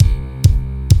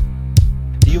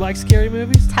like scary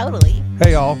movies? Totally.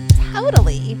 Hey, y'all.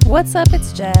 Totally. What's up?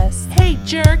 It's Jess. Hey,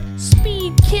 jerk.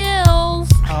 Speed kills.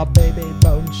 Ah, baby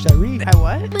bone sherry. I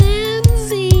what?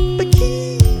 Lindsay.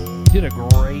 You did a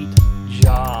great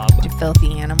job. You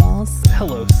filthy animals.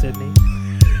 Hello, Sydney.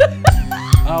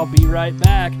 I'll be right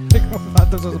back. I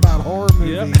thought this was about horror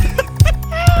movies.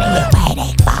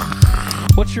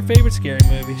 What's your favorite scary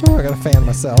movie? Oh, I gotta fan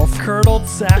myself. Curdled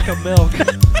sack of milk.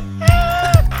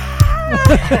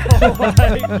 Oh my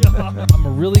God. I'm a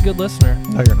really good listener.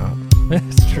 No, you're not.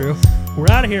 It's true.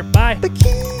 We're out of here. Bye.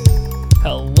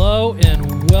 Hello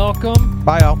and welcome.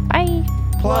 Bye, y'all. Bye.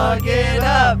 Plug it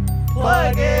up.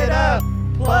 Plug it up.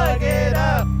 Plug it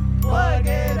up. Plug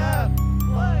it up.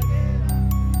 Plug it up.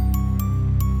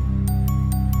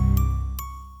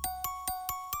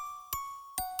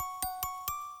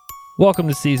 Welcome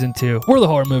to season 2. We're the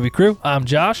Horror Movie Crew. I'm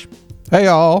Josh. Hey,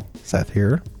 y'all. Seth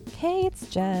here. Hey, it's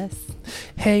Jess.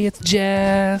 Hey, it's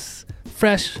Jess.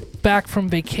 Fresh back from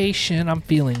vacation. I'm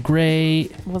feeling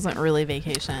great. Wasn't really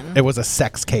vacation. It was a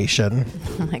sexcation.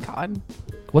 Oh my God.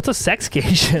 What's a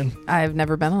sexcation? I've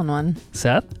never been on one.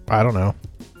 Seth? I don't know.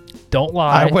 Don't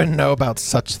lie. I wouldn't know about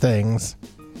such things.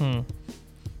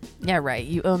 Yeah, right.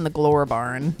 You own the Glora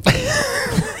Barn.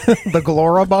 The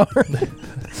Glora Barn?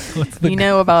 You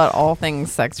know about all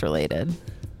things sex related.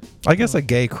 I guess a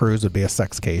gay cruise would be a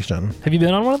sexcation. Have you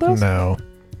been on one of those? No.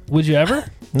 Would you ever?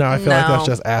 No, I feel like that's No.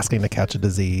 just asking to catch a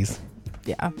disease.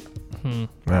 Yeah, No.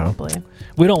 probably.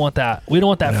 We don't want that. We don't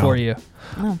want that No. for you.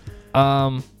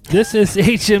 No. This is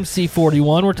HMC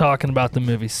 41. We're talking about the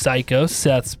movie Psycho,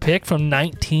 Seth's pick from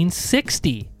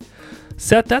 1960.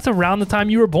 Seth, that's around the time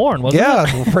you were born, wasn't it?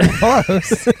 Yeah, pretty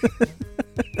close.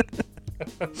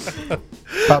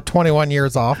 About 21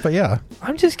 years off, but yeah.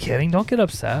 I'm just kidding. Don't get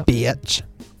upset. Bitch.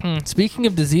 Speaking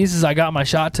of diseases, I got my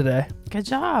shot today. Good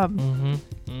job.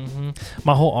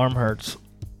 My whole arm hurts.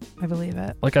 I believe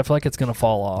it. Like, I feel like it's going to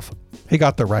fall off. He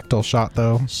got the rectal shot,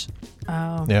 though.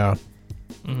 Oh. Yeah.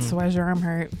 So why's your arm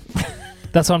hurt?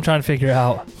 That's what I'm trying to figure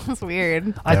out. That's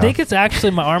weird. I Yeah. think it's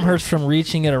actually my arm hurts from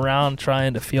reaching it around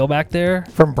trying to feel back there.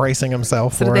 From bracing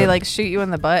himself So for did they it. like shoot you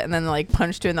in the butt and then like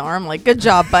punched you in the arm? Like, good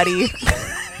job, buddy.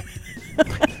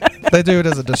 They do it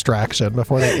as a distraction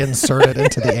before they insert it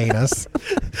into the anus.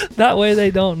 That way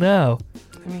they don't know.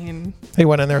 I mean, He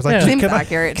went in there and was like, Yeah. Seems can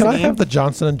accurate I to me." have the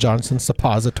Johnson & Johnson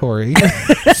suppository?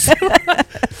 That's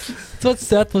what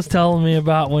Seth was telling me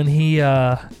about when he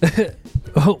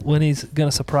when he's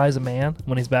gonna surprise a man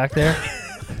when he's back there.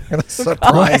 Gonna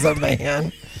surprise a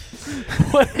man.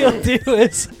 What he'll do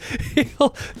is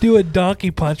he'll do a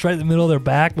donkey punch right in the middle of their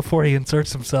back before he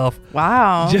inserts himself.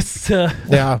 wow. Just to,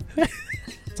 Yeah.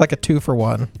 It's like a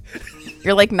 2-for-1.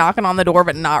 You're like knocking on the door,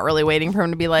 but not really waiting for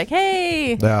him to be like,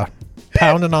 hey. Yeah.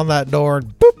 Pounding on that door.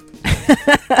 And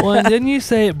boop. well, and didn't you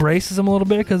say it braces them a little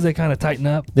bit because they kind of tighten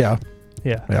up? Yeah.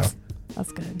 Yeah. Yeah.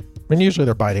 That's good. I mean, usually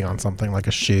they're biting on something like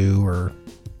a shoe or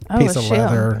Oh, piece a of shoe.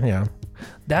 leather. Yeah.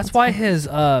 That's why his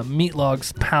meat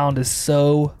logs pound is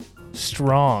so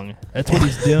strong. That's what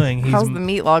he's doing. He's How's the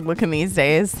meat log looking these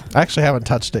days? I actually haven't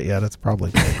touched it yet. It's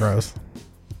probably pretty gross.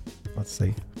 Let's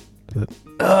see.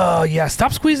 oh yeah,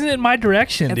 stop squeezing it in my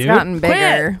direction, It's dude. gotten Quit.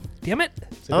 bigger. Damn it.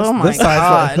 See, Oh my this side's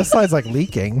God. Like, this side's like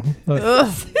leaking. Ugh.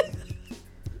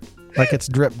 Like it's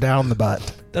dripped down the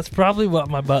butt. That's probably what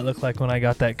my butt looked like when I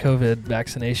got that COVID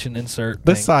vaccination insert.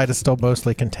 This thing. side is still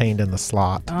mostly contained in the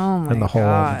slot. Oh my in the hole.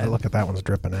 God. Look at that one's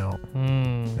dripping out.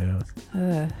 Yeah.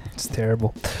 Ugh. It's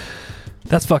terrible.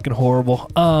 That's fucking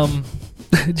horrible.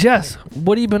 Jess,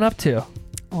 what have you been up to?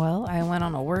 Well, I went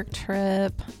on a work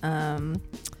trip.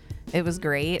 It was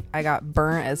great. I got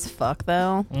burnt as fuck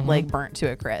though. Like burnt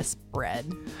to a crisp,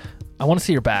 red. I want to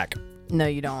see your back. No,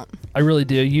 you don't. I really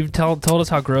do. You've told us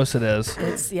how gross it is.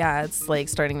 It's like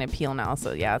starting to peel now.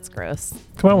 So yeah, it's gross.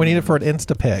 Come on, we need it for an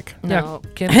Insta pic. No,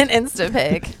 can- an Insta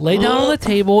pic. Lay down on the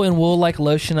table and we'll like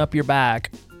lotion up your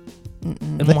back.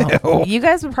 And we'll- You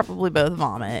guys would probably both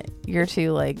vomit. You're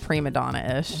too like prima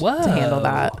donna-ish Whoa. to handle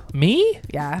that. Me?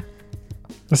 Yeah.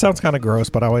 It sounds kind of gross,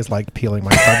 but I always liked peeling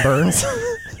my sunburns.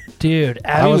 Dude,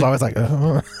 I was always like,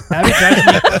 ugh. Abby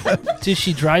drives me, dude,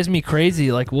 she drives me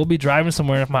crazy. Like, we'll be driving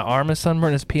somewhere, and if my arm is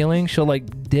sunburned, is peeling, she'll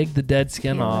like dig the dead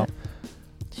skin Peel off. it.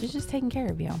 She's just taking care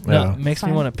of you. No, Yeah. it makes me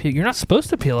Fine. want to peel. You're not supposed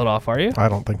to peel it off, are you? I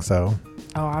don't think so.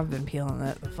 Oh, I've been peeling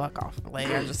it the fuck off. Like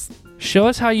I just. Show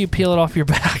us how you peel it off your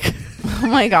back. Oh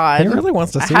my God. He really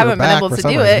wants to I see haven't her been back able for to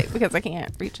some do reason. it because I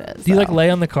can't reach it. Do you like so.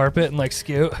 lay on the carpet and like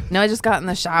scoot? No, I just got in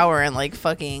the shower and like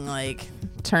fucking like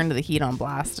turned the heat on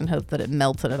blast and hoped that it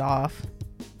melted it off.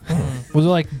 Was it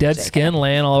like dead Shake skin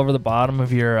laying all over the bottom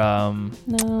of your No.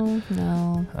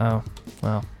 Oh,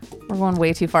 Wow. We're going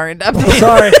way too far in depth.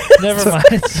 Sorry. Never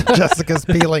mind. Jessica's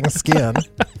peeling skin.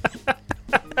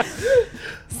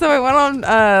 So I went on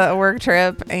a work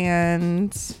trip,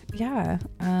 and yeah,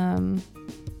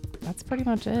 that's pretty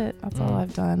much it. That's all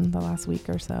I've done the last week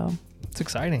or so. It's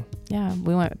exciting. Yeah,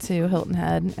 we went to Hilton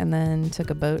Head and then took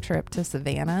a boat trip to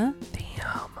Savannah.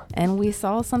 Damn. And we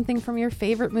saw something from your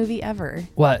favorite movie ever.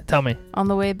 What? Tell me. On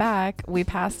the way back, we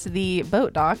passed the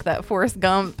boat dock that Forrest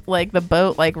Gump, like the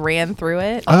boat, like ran through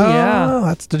it. Oh,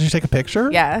 yeah. Did you take a picture?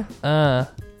 Yeah,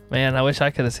 Man, I wish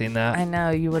I could have seen that. I know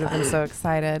you would have been so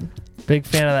excited. Big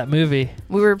fan of that movie.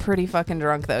 We were pretty fucking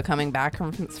drunk though, coming back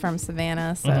from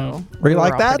Savannah. So Were you we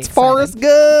like, all that's pretty Forrest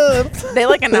excited." Gump? They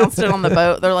like announced it on the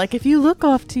boat. They're like, if you look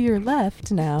off to your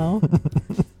left now.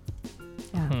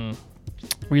 Yeah,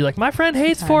 Were you like, my friend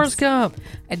hates Sometimes. Forrest Gump?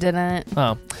 I didn't.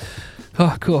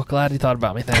 Oh, cool. Glad you thought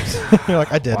about me. Thanks. You're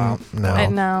like, I didn't. Wow. No. I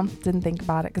no, didn't think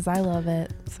about it because I love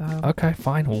it. So Okay,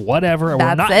 fine. Whatever. We're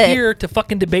That's not it. here to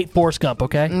fucking debate Forrest Gump,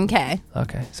 okay? okay.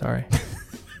 Okay, sorry.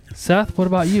 Seth, what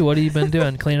about you? What have you been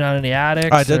doing? Cleaning out any attics?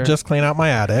 I did or- just clean out my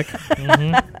attic.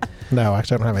 Mhm. No,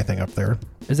 actually, I don't have anything up there.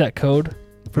 Is that code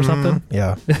for something?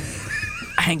 Yeah.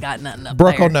 I ain't got nothing up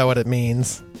Brooke there. will know what it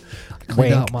means. Cleaned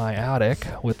Wink. out my attic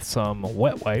with some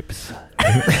wet wipes.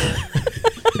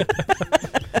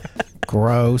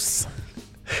 Gross.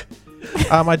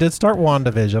 I did start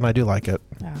WandaVision. I do like it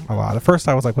Yeah. a lot. At first,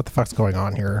 I was like, what the fuck's going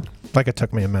on here? Like, it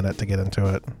took me a minute to get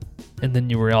into it. And then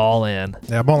you were all in.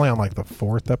 Yeah, I'm only on like the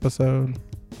 4th episode.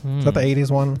 Is that the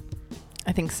 80s one?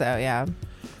 I think so. Yeah,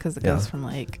 because it Yeah. goes from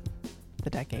like the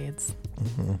decades.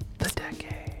 The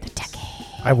decade.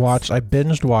 I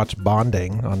binged watched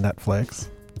Bonding on Netflix.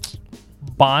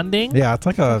 Bonding? Yeah, it's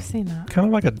like I've seen that. kind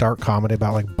of like a dark comedy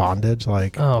about like bondage.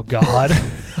 Like, Oh, God.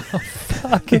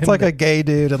 Fucking it's like a gay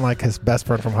dude and like his best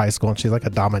friend from high school, and she's like a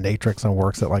dominatrix and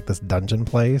works at like this dungeon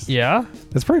place. Yeah?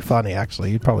 It's pretty funny,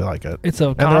 actually. You'd probably like it. It's a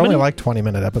And they're comedy? only like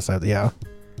 20-minute episodes. Yeah.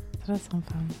 That does sound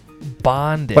fun.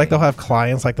 Bonding. Like they'll have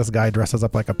clients, like this guy dresses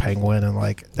up like a penguin, and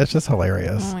like it's just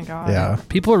hilarious. Oh my god. Yeah.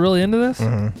 People are really into this?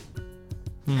 hmm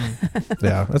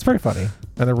Yeah. It's pretty funny.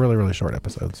 And they're really, really short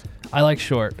episodes. I like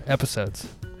short episodes.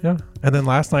 Yeah. And then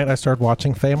last night I started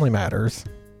watching Family Matters.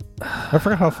 I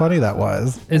forgot how funny that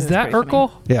was. Is was that pretty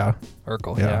Urkel? Yeah.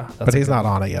 Urkel, Yeah. yeah. But he's not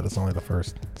on it yet. It's only the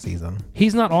first season.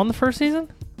 He's not on the first season?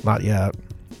 Not yet.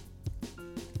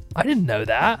 I didn't know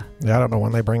that. Yeah, I don't know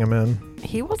when they bring him in.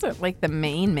 He wasn't like the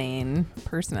main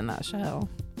person in that show.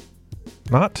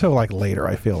 Not till like later,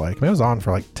 I feel like. I mean, it was on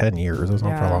for like 10 years. It was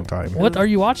on for a Yeah. long time. What are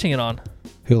you watching it on?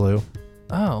 Hulu.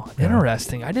 Oh, Yeah.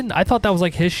 interesting. I thought that was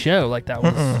like his show. Like that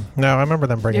was. Mm-mm. No, I remember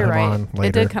them bringing You're him right. on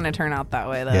later. It did kind of turn out that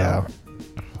way though. Yeah.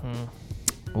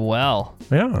 Well,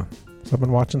 Yeah. So I've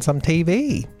been watching some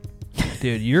TV.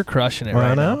 dude, you're crushing it I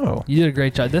right now. know. You did a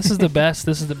great job. This is the best.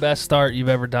 This is the best start you've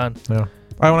ever done. Yeah.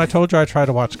 When I told you I tried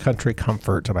to watch Country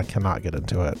Comfort and I cannot get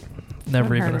into it.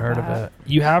 Never I've even heard heard of of that. it.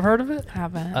 You have heard of it?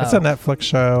 Haven't. Oh. It's a Netflix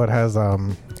show. It has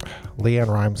Leanne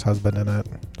Rimes' husband in it.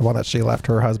 The one that she left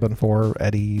her husband for,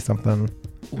 Eddie something.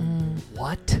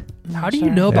 What? I'm How not do you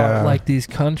sure. know about Yeah. like these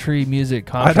country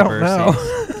music I don't controversies?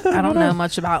 know. I don't know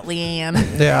much about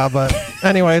Leanne. Yeah, but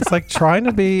anyway, it's like trying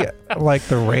to be like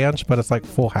The Ranch, but it's like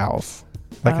Full House.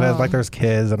 Like it has, Oh. like there's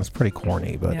kids and it's pretty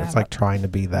corny, but Yeah. it's like trying to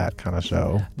be that kind of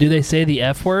show. Do they say the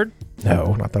F word?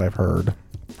 No, not that I've heard.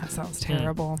 That sounds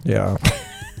terrible. Yeah.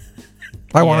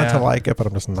 I wanted Yeah. to like it, but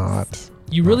I'm just not.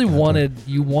 You really Not that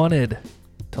you wanted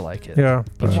to like it. Yeah. You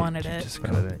but- wanted it. Just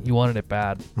couldn't. You wanted it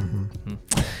bad. Mhm.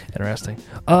 Interesting.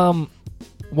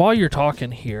 While you're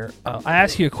talking here, I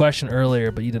asked you a question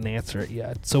earlier, but you didn't answer it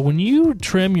yet. So when you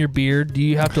trim your beard, do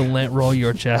you have to lint roll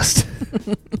your chest?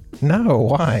 No,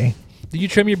 why? Do you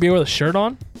trim your beard with a shirt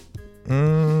on?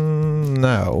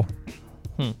 No.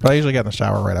 Hmm. But I usually get in the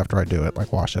shower right after I do it,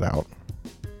 like wash it out.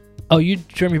 Oh, you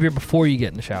trim your beard before you get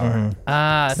in the shower. Mhm.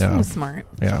 That's Yeah. Seems smart.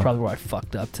 Yeah. probably where I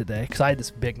fucked up today because I had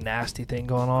this big nasty thing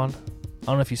going on. I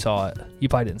don't know if you saw it. You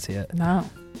probably didn't see it, No.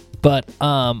 but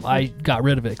I got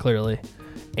rid of it clearly,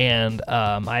 and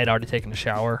I had already taken a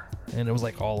shower, and it was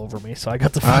like all over me. So I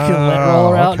got the fucking lint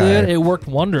roller out, okay. dude. It worked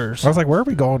wonders. I was like, where are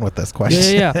we going with this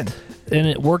question? Yeah, and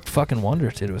it worked fucking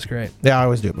wonders, dude. It was great. Yeah, I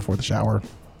always do it before the shower.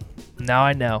 Now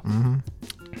I know. Mm-hmm.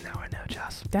 Now I know,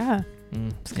 Jess. Yeah.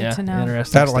 It's good to know.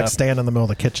 Interesting I don't like stuff. stand in the middle of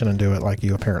the kitchen and do it like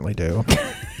you apparently do.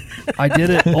 I did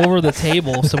it over the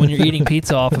table, so when you're eating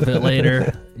pizza off of it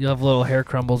later, you'll have little hair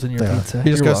crumbles in your Yeah. pizza. You just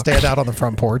You're go welcome. stand out on the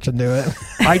front porch and do it.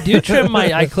 I do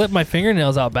I clip my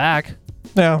fingernails out back.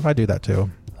 Yeah, I do that too.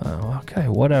 Oh, okay,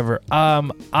 whatever.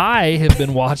 I have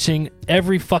been watching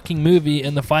every fucking movie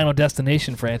in the Final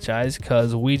Destination franchise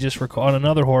because we just on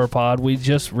another horror pod. We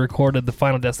just recorded the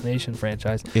Final Destination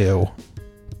franchise. Ew.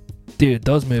 Dude,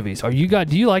 those movies. Do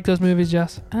you like those movies,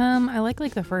 Jess? I like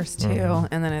the first two, Mhm.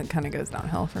 and then it kind of goes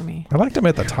downhill for me. I liked them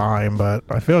at the time, but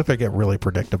I feel like they get really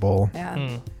predictable.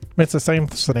 Yeah. It's the same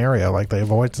scenario. Like they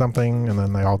avoid something and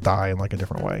then they all die in like a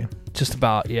different way. Just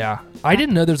about, yeah. I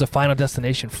didn't know there's a Final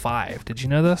Destination 5. Did you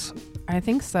know this? I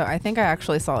think so. I think I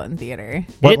actually saw it in theater.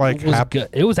 What it like was good.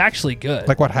 It was actually good.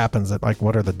 like what happens? Like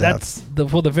what are the That's deaths?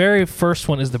 the very first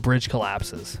one is the bridge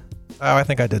collapses. Oh, I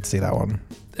think I did see that one.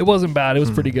 It wasn't bad. It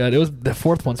was pretty good. It was the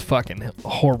fourth one's fucking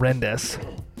horrendous.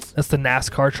 That's the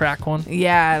NASCAR track one.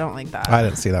 Yeah, I don't like that. I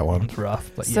didn't see that one. It's rough,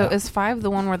 but So yeah. is 5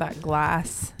 the one where that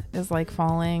glass is like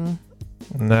falling?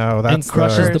 No, that's And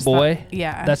crushes Or the is that- boy.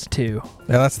 Yeah. That's 2.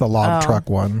 that's the log Oh. truck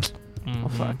one. Well,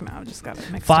 Mhm. fuck, now I just got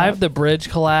it mixed 5, up. the bridge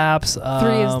collapse.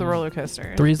 3 is the roller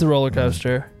coaster. 3 is the roller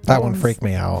coaster. That one one's- freaked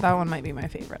me out. That one might be my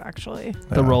favorite, actually.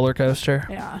 The Yeah. roller coaster.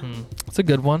 Yeah. It's a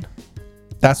good one.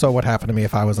 That's what would happen to me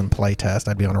if I was in playtest.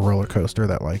 I'd be on a roller coaster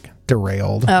that like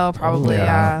derailed. Oh, probably, yeah.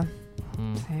 yeah.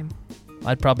 Mm. Same.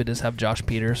 I'd probably just have Josh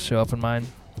Peters show up in mine.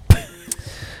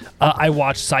 I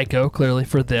watched Psycho, clearly,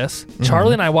 for this.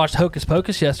 Charlie and I watched Hocus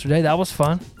Pocus yesterday. That was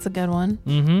fun. It's a good one.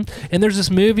 And there's this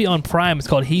movie on Prime. It's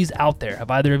called He's Out There. Have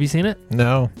either of you seen it?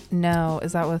 No. No,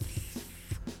 is that with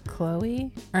Chloe?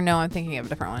 Or no, I'm thinking of a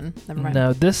different one. Never mind.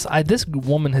 No, this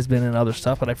woman has been in other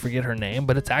stuff, but I forget her name.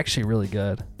 But it's actually really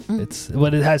good.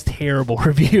 But it has terrible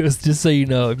reviews. Just so you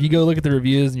know, if you go look at the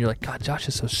reviews and you're like, God, Josh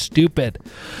is so stupid.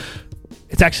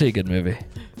 It's actually a good movie.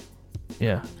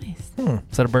 Yeah. Nice.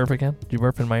 Is that a burp again? Did you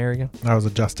burp in my ear again? I was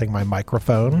adjusting my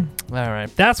microphone. All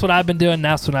right. That's what I've been doing.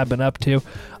 That's what I've been up to.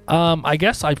 I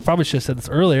guess I probably should have said this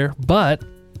earlier, but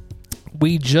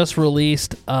we just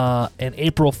released an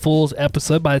April Fool's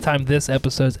episode. By the time this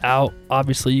episode's out,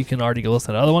 obviously you can already go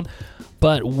listen to the other one.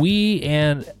 But we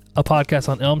and a podcast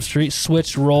on Elm Street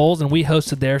switched roles, and we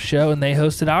hosted their show, and they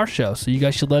hosted our show. So you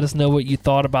guys should let us know what you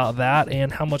thought about that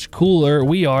and how much cooler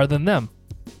we are than them.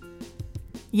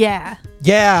 Yeah.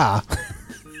 Yeah.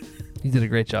 You did a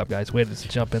great job, guys. Way to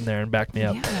jump in there and back me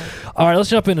up. Yeah. All right, let's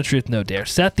jump into Truth No Dare.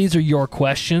 Seth, these are your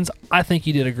questions. I think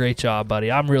you did a great job, buddy.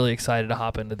 I'm really excited to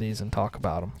hop into these and talk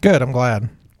about them. Good. I'm glad.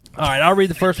 All right, I'll read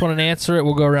the first one and answer it.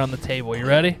 We'll go around the table. You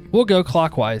ready? We'll go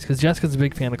clockwise because Jessica's a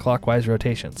big fan of clockwise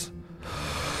rotations.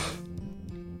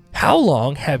 How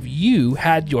long have you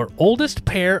had your oldest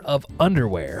pair of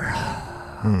underwear?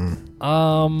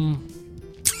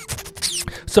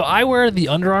 So I wear the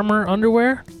Under Armour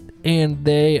underwear, and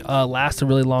they last a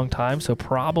really long time. So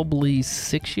probably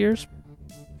 6 years.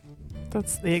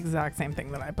 That's the exact same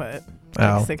thing that I put.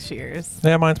 Oh. Like 6 years.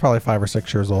 Yeah, mine's probably 5 or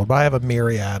 6 years old, but I have a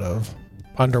myriad of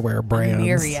underwear brands.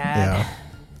 myriad. Yeah.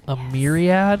 A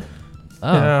myriad?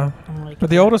 Oh. Yeah. I'm like, But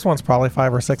the oldest one's probably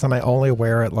 5 or 6, and I only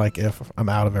wear it like if I'm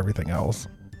out of everything else.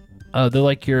 Oh, they're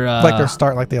like your...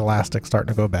 Like the elastic starting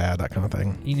to go bad, that kind of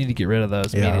thing. You need to get rid of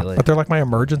those Yeah. immediately. But they're like my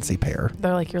emergency pair.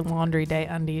 they're like your laundry day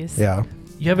undies. Yeah.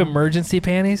 You have emergency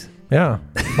panties? Yeah.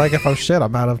 Like if I'm shit,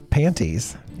 I'm out of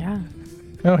panties. Yeah.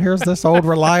 Oh, here's this old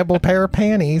reliable pair of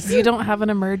panties. You don't have an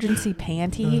emergency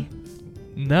panty?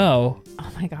 No.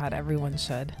 Oh my God, everyone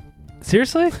should.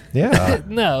 Seriously? Yeah.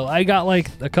 No, I got like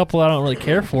a couple I don't really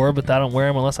care for, but I don't wear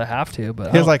them unless I have to. But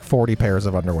He has like 40 pairs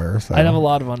of underwear. So. I have a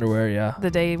lot of underwear, yeah.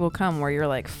 The day will come where you're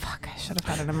like, fuck, I should have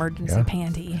had an emergency Yeah.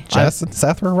 panty. Jess and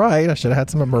Seth were right. I should have had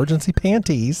some emergency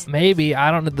panties. Maybe. I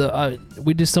don't know.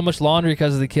 We do so much laundry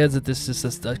because of the kids that this is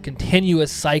just a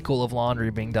continuous cycle of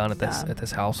laundry being done at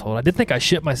this household. I did think I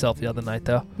shit myself the other night,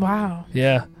 though. Wow.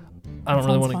 Yeah. I don't That really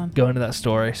sounds want fun. to go into that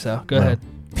story, so go No. ahead,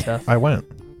 Seth. I went.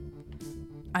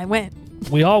 I went.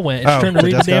 We all went. It's Oh, turn to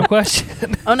read the Jessica? damn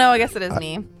question. Oh no, I guess it is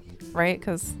me. Right?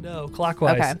 Because, No,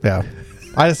 clockwise. okay. Yeah.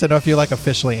 I just didn't know if you like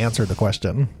officially answered the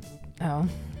question. Oh.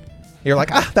 You're like,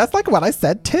 that's like what I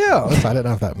said too. So I didn't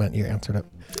know if that meant you answered it.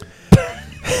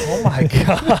 Oh my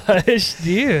gosh,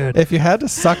 dude. If you had to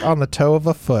suck on the toe of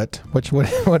a foot, which would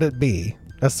it be?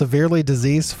 A severely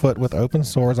diseased foot with open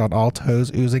sores on all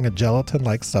toes oozing a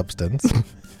gelatin-like substance.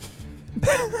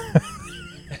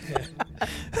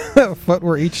 A foot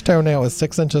where each toenail is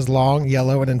 6 inches long,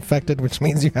 yellow, and infected, which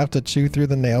means you have to chew through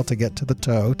the nail to get to the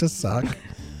toe to suck.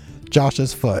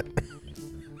 Josh's foot.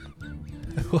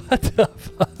 What the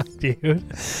fuck, dude?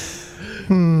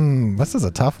 This is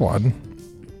a tough one.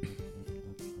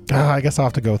 I guess I'll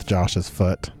have to go with Josh's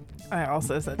foot. I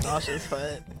also said Josh's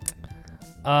foot.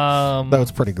 That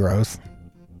was pretty gross.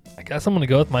 I guess I'm gonna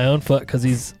go with my own foot because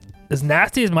he's as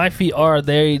nasty as my feet are.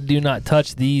 They do not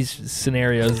touch these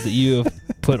scenarios that you have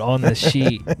put on this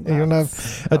sheet. You don't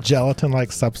have a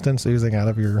gelatin-like substance oozing out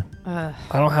of your... Ugh.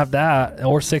 I don't have that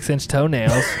or 6-inch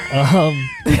toenails.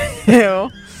 Ew.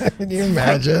 Can you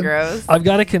imagine? Gross. I've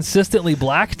got a consistently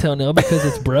black toenail because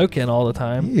it's broken all the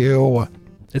time. Ew.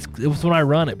 It was when I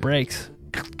run, it breaks.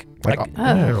 Like,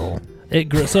 Oh.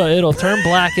 ew. So it'll turn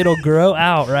black. It'll grow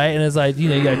out, right? And it's like, you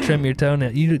gotta trim your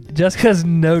toenail. Just because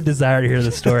no desire to hear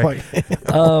the story.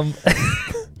 Like, Um,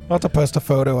 I'll have to post a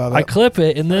photo of it. I clip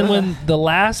it, and then when the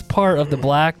last part of the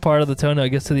black part of the toenail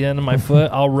gets to the end of my foot,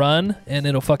 I'll run, and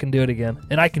it'll fucking do it again.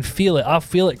 And I can feel it. I'll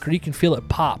feel it. You can feel it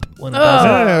pop when it does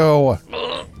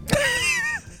it. Ew.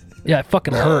 Yeah, it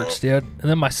fucking hurts, dude. And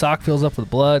then my sock fills up with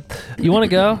blood. You want to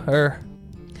go? Or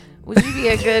Would you be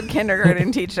a good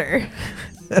kindergarten teacher?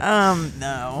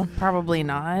 No, probably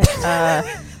not.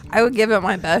 I would give it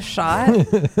my best shot,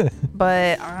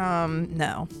 but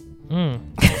no.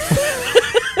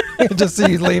 Just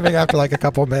see you leaving after like a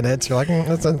couple minutes. You're like,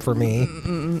 that's in for me.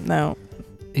 No.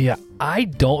 yeah, I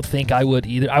don't think I would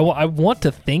either. I want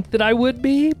to think that I would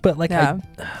be, but like Yeah.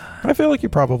 I feel like you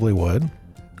probably would.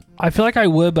 I feel like I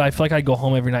would, but I feel like I'd go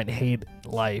home every night and hate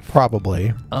life.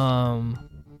 Probably.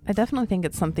 I definitely think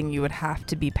it's something you would have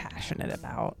to be passionate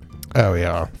about. Oh,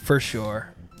 yeah. For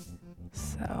sure.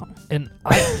 So And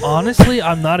honestly,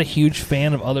 I'm not a huge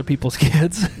fan of other people's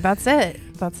kids. that's it.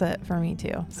 That's it for me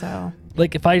too. So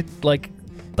Like if I like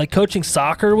coaching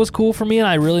soccer was cool for me, and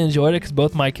I really enjoyed it because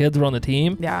both my kids were on the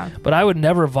team. yeah. But I would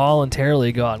never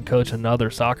voluntarily go out and coach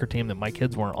another soccer team that my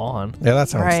kids weren't on. Yeah, that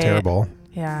sounds Right. terrible.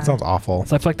 Yeah. That sounds awful.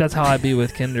 So I feel like that's how I'd be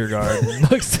with kindergarten.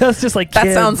 That's just like That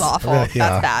kids. sounds awful. Yeah, yeah.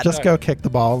 That's bad. Just go kick the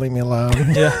ball. Leave me alone.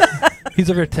 Yeah. He's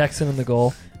over here texting in the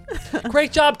goal.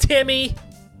 Great job, Timmy.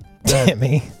 Damn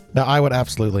me. No, I would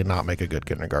absolutely not make a good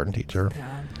kindergarten teacher.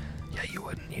 Yeah. Yeah, you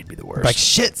wouldn't. You'd be the worst. Like,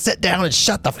 shit, sit down and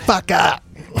shut the fuck up.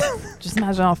 Just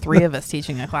imagine all three of us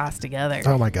teaching a class together.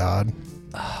 Oh, my God.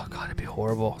 Oh god, it'd be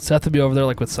horrible. Seth would be over there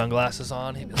like with sunglasses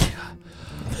on. He'd be like,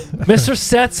 Mr.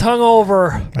 Seth's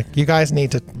hungover. Like, you guys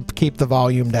need to keep the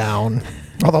volume down.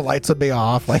 All the lights would be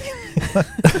off. Like,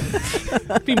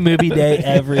 It'd be movie day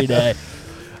every day.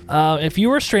 If you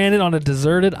were stranded on a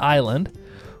deserted island,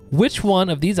 which one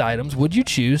of these items would you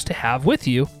choose to have with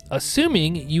you,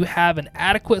 assuming you have an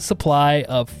adequate supply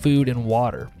of food and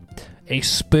water? A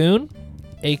spoon,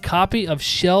 a copy of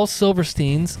Shel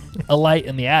Silverstein's A Light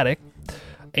in the Attic,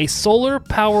 a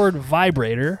solar-powered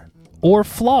vibrator, or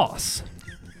floss?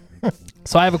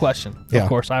 So I have a question. Yeah. Of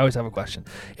course, I always have a question.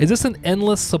 Is this an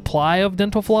endless supply of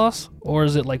dental floss, or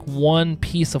is it like one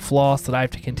piece of floss that I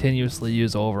have to continuously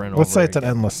use over and over? let's say it's an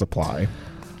again? endless supply.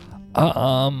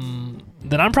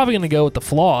 Then I'm probably going to go with the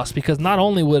floss, because not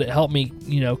only would it help me,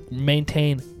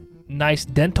 maintain nice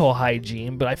dental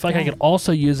hygiene, but I feel like I Yeah. could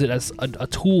also use it as a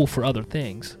tool for other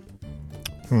things.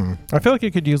 I feel like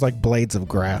you could use like blades of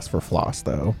grass for floss,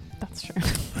 though. That's true.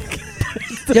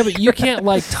 Yeah, but you can't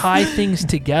like tie things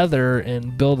together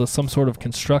and build some sort of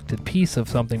constructed piece of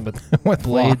something with With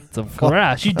blades of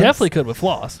grass. You definitely could with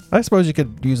floss. I suppose you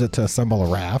could use it to assemble a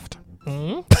raft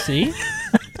See?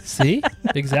 See?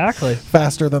 Exactly.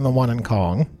 faster than the one in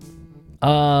Kong.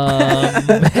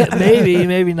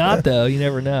 Maybe not though. You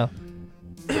never know.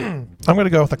 I'm going to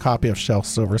go with a copy of Shel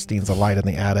Silverstein's A Light in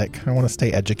the Attic. I want to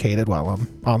stay educated while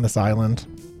I'm on this island,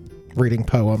 reading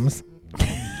poems.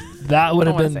 That would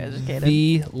I have wanna been say educated.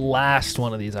 the last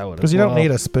one of these I would have. Because you don't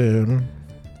need a spoon.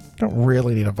 You don't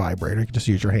really need a vibrator. You can just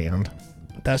use your hand.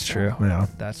 That's true. Yeah.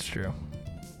 That's true.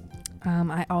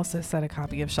 I also said a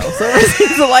copy of Shel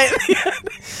Silverstein's A Light in the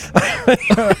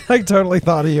Attic I totally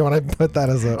thought of you when I put that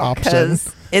as an option.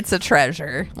 because it's a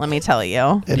treasure. Let me tell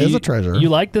you. It is a treasure. You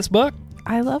like this book?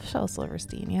 I love Shel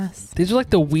Silverstein. Yes. These are like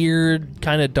the weird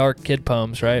kind of dark kid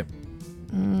poems, right?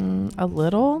 A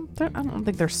little. I don't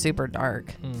think they're super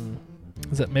dark.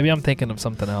 Is it? Maybe I'm thinking of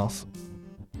something else.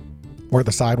 Where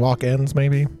the sidewalk ends,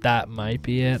 maybe. That might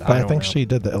be it. But I don't think know. she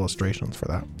did the illustrations for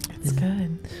that. It's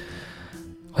good.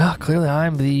 Well, clearly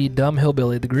I'm the dumb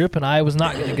hillbilly of the group, and I was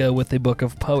not going to go with a book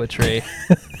of poetry.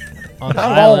 On the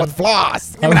I'm all island. with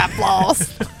floss. Give me that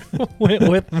floss. Went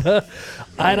with the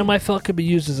item I felt could be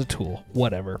used as a tool.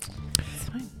 Whatever. It's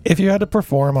fine. If you had to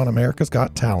perform on America's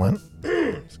Got Talent,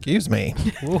 excuse me,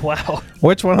 Ooh, wow.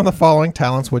 which one of the following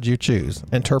talents would you choose?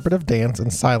 Interpretive dance in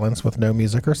silence with no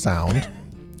music or sound,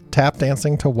 tap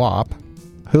dancing to WAP,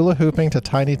 hula hooping to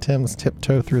Tiny Tim's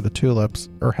Tiptoe Through the Tulips,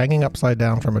 or hanging upside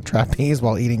down from a trapeze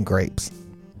while eating grapes?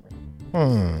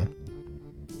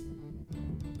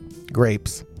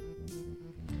 Grapes.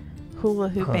 Hula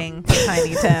hooping to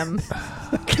Tiny Tim.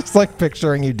 Just like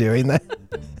picturing you doing that.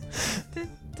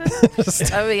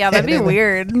 Just Oh yeah, that'd be standing there.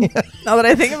 weird. Now that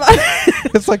I think about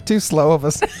it. It's like too slow of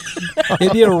us.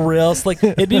 It'd be a real,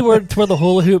 it'd be where the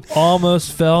hula hoop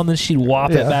almost fell, and then she'd whop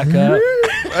it Yeah. back up.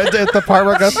 I did the part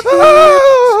where it goes,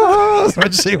 "Ah!" pause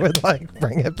when she would like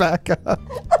bring it back up.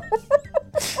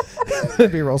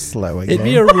 It'd be real slow again. It'd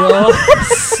be a real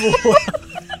slow.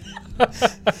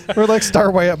 Or like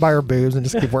start way up by her boobs and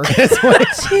just keep working its way.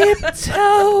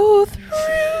 Tiptoe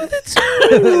through the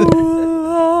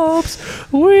tulips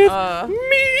with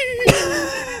me.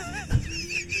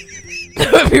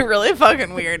 That would be really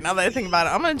fucking weird. Now that I think about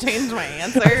it, I'm gonna change my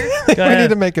answer. We need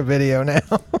to make a video now.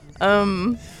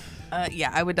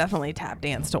 Yeah, I would definitely tap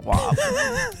dance to WAP.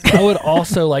 I would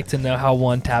also like to know how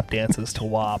one tap dances to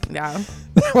WAP. Yeah,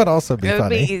 That would also be it would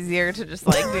funny. be easier to just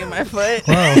like do my foot.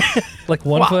 Wow. Like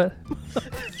one WAP. foot?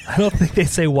 I don't think they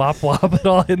say wop wop at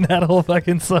all in that whole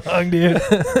fucking song, dude.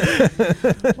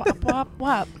 WAP, WAP,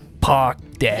 WAP. Park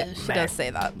that She back. does say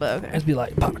that, but okay. I'd be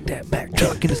like, park that back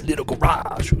truck in this little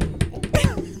garage.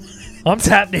 I'm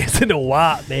tap dancing to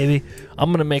WAP, baby.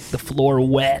 I'm gonna make the floor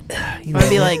wet. You I'm gonna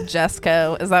be like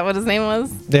Jesco. Is that what his name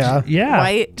was? Yeah. yeah,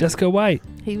 White. Jessica White.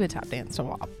 He would tap dance to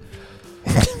WAP.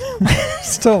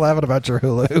 Still laughing about your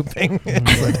hula hooping.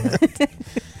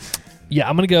 Yeah,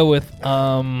 I'm gonna go with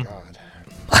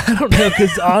I don't know,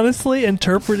 because honestly,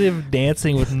 interpretive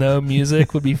dancing with no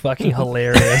music would be fucking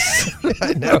hilarious.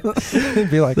 I know.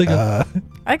 It'd be like,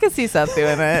 I could see Seth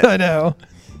doing it. I know.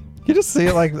 You just see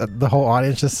it like the whole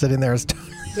audience just sitting there is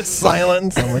silent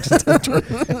and someone just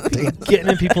dancing. Getting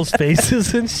in people's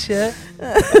faces and shit.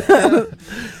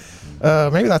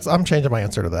 Maybe I'm changing my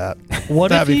answer to that. What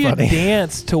That'd if be you funny.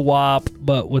 dance to WAP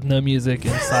but with no music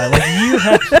inside? Like you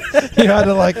had, You had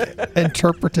to like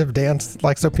interpretive dance,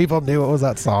 like so people knew it was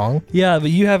that song. yeah, but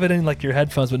you have it in like your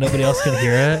headphones, but nobody else can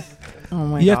hear it. Oh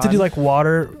my You god. have to do like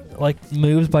water, like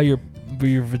moves by your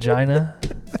vagina.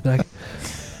 Like,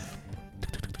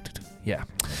 yeah.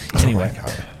 Anyway, Oh my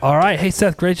God. all right. Hey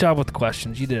Seth, great job with the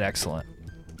questions. You did excellent.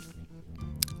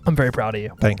 I'm very proud of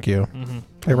you. Thank you. Mm-hmm.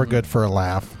 They were good for a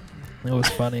laugh. It was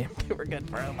funny. We were good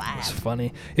for a It was laugh.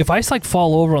 funny. If I just like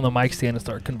fall over on the mic stand and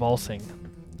start convulsing,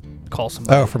 call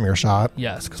somebody. Oh, from your shot.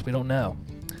 Yes, because we don't know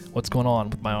what's going on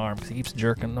with my arm because he keeps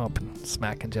jerking up and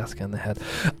smacking Jessica in the head.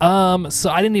 So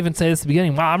I didn't even say this at the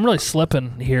beginning. Wow, I'm really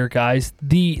slipping here, guys.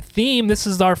 The theme, this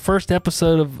is our first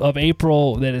episode of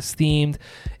April that is themed,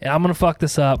 and I'm going to fuck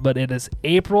this up, but it is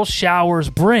April showers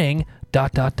bring ...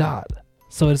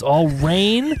 So it is all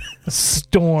rain,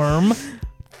 storm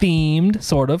themed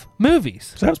sort of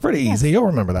movies. So that was pretty easy. You'll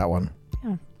remember that one.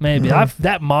 Maybe. Mm-hmm.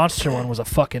 That monster one was a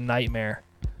fucking nightmare.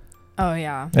 Oh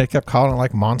yeah. They kept calling it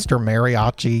like Monster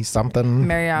Mariachi something.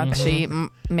 Mariachi,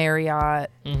 Marriott,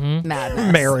 Mm-hmm.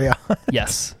 Madness. Maria.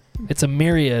 Yes. It's a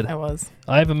myriad. I was.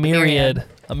 I have a myriad.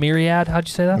 A myriad? How'd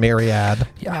you say that? Myriad.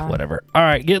 Yeah, Yeah. whatever. All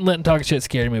right, getting lit and talking shit,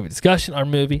 scary movie discussion. Our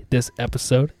movie this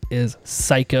episode is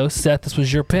Psycho. Seth, this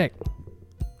was your pick.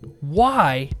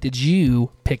 Why did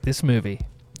you pick this movie?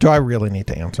 Do I really need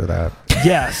to answer that?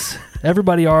 Yes,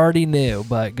 everybody already knew,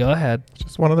 but go ahead. It's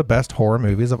just one of the best horror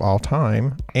movies of all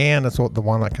time. And it's the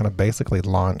one that kind of basically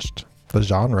launched the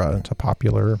genre into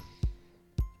popularity.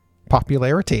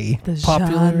 The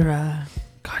Popular. genre.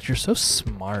 God, you're so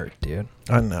smart, dude.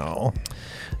 I know.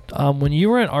 When you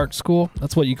were in art school,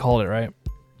 that's what you called it, right?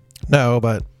 No,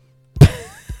 but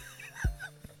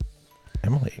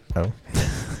Emily. Oh,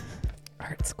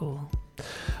 Art school.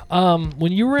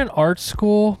 When you were in art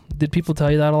school, did people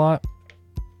tell you that a lot?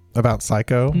 about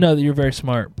Psycho? No, that you're very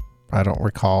smart. I don't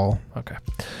recall. Okay.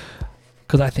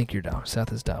 Because I think you're dumb.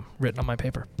 Seth is dumb. Written on my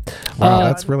paper. Wow,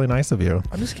 that's really nice of you.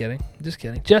 I'm just kidding. Just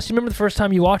kidding. Jess, you remember the first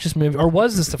time you watched this movie? Or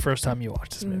was this the first time you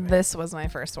watched this movie? This was my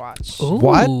first watch. Ooh,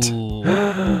 What?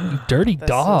 You dirty This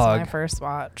dog. was my first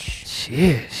watch.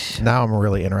 Sheesh. Now I'm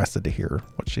really interested to hear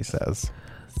what she says.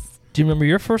 Do you remember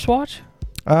your first watch?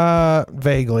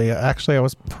 Vaguely. Actually, I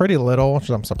was pretty little, which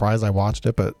I'm surprised I watched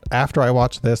it. But after I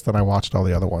watched this, then I watched all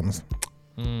the other ones.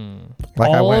 Like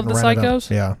I All went of the and rented them. Psychos?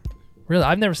 Yeah. Really?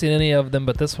 I've never seen any of them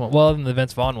but this one. Well, other than the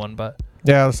Vince Vaughn one, but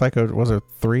Yeah, the Psycho, was it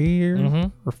 3 years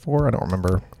Mhm. or 4? I don't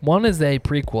remember. one is a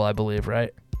prequel, I believe,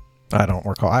 right? I don't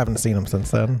recall. I haven't seen them since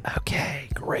then, Okay,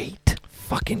 great.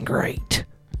 Fucking great.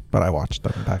 but I watched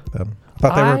them back then. I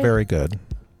thought they were very good.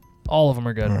 All of them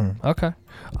are good. Mhm. Okay.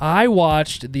 I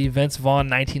watched the Vince Vaughn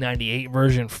 1998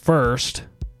 version first.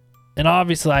 And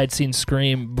obviously I had seen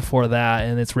Scream before that,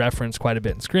 and it's referenced quite a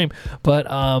bit in Scream. But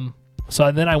so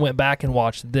then I went back and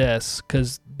watched this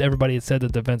because everybody had said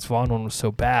that the Vince Vaughn one was so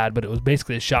bad, but it was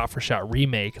basically a shot-for-shot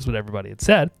remake is what everybody had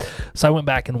said. So I went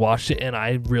back and watched it, and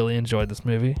I really enjoyed this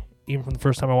movie, even from the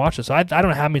first time I watched it. So I don't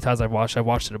know how many times I've watched it. I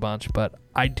watched it a bunch, but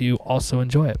I do also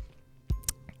enjoy it.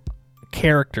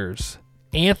 Characters.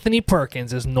 Anthony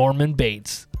Perkins is Norman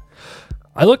Bates.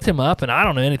 I looked him up, and I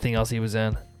don't know anything else he was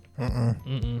in.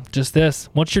 Just this.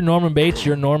 Once you're Norman Bates,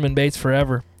 you're Norman Bates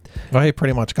forever. Well, he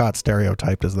pretty much got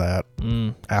stereotyped as that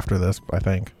Mm, after this, I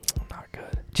think. not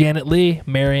good. Janet Leigh,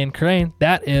 Marion Crane.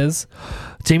 That is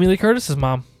Jamie Lee Curtis's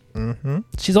mom. Mm-hmm.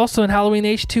 She's also in Halloween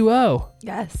H2O.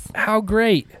 Yes. How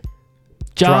great.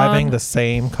 John, Driving the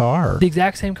same car. the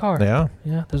exact same car. Yeah,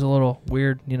 Yeah, there's a little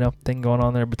weird, thing going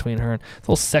on there between her and it's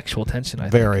a little sexual tension, I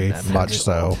think. very in that movie. much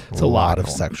so. It's a a lot lot of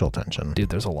going- sexual tension. Dude,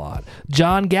 there's a lot.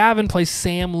 John Gavin plays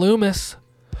Sam Loomis.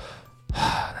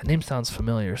 That name sounds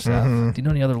familiar, Seth. Mhm. Do you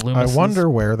know any other I Loomises? wonder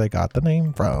where they got the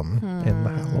name from in the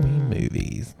Halloween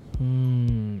movies.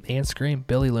 And Scream,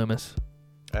 Billy Loomis.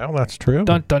 Oh, that's true.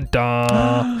 Dun dun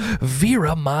dun.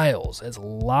 Vera Miles as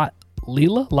Lila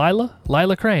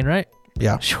Crane, right?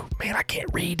 Yeah. Phew, man, I can't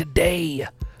read today.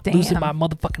 Damn. Losing my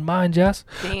motherfucking mind, Jess.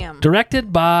 Damn.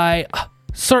 Directed by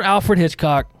Sir Alfred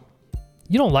Hitchcock.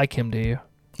 You don't like him, do you?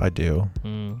 I do.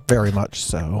 Mm. Very much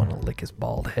I so. want to lick his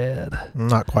bald head.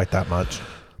 Not quite that much.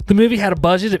 The movie had a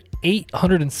budget of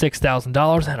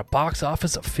 $806,000 and had a box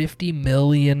office of $50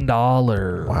 million.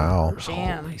 Wow.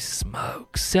 Damn. Holy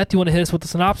smokes. Seth, you want to hit us with the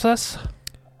synopsis?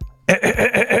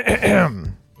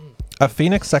 A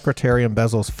Phoenix secretary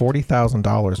embezzles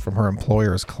 $40,000 from her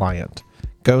employer's client,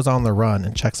 goes on the run,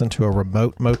 and checks into a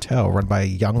remote motel run by a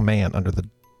young man under the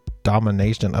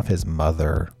domination of his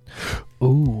mother.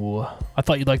 Ooh. I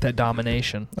thought you'd like that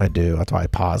domination. I do. That's why I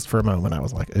paused for a moment. I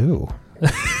was like, ooh.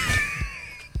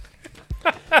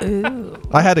 Ooh.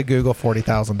 I had to Google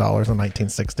 $40,000 in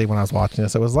 1960 when I was watching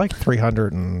this. It was like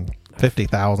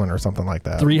 350,000 or something like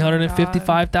that.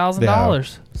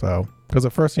 $355,000. So, because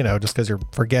at first, just because you're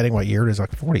forgetting what year it is,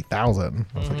 like 40,000.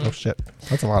 I was like, oh shit,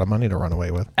 that's a lot of money to run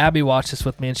away with. Abby watched this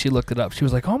with me and she looked it up. She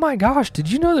was like, oh my gosh, did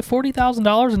you know that $40,000 in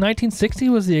 1960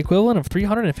 was the equivalent of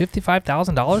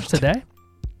 $355,000 today?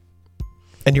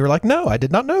 And you were like, no, I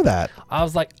did not know that. I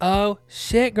was like, oh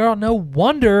shit, girl, no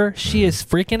wonder she is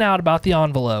freaking out about the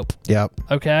envelope. Yep.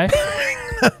 Okay?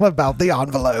 About the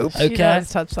envelope. She Okay.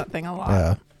 does touch that thing a lot.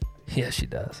 Yeah. Yeah, she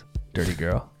does. Dirty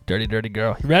girl. Dirty, dirty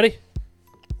girl. You ready?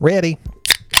 Ready.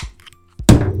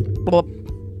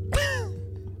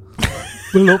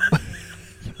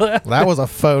 That was a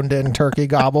phoned in turkey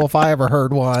gobble if I ever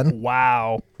heard one.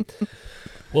 Wow.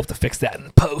 We'll have to fix that in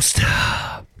the post.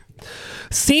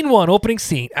 Scene 1, opening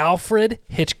scene. Alfred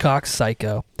Hitchcock's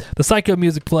Psycho. The Psycho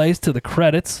music plays to the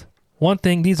credits. One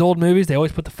thing, these old movies, they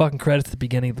always put the fucking credits at the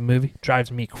beginning of the movie.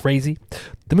 Drives me crazy.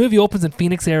 The movie opens in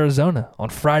Phoenix, Arizona on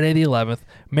Friday the 11th.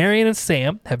 Marion and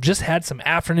Sam have just had some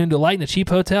afternoon delight in a cheap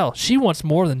hotel. She wants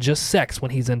more than just sex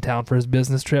when he's in town for his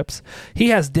business trips. He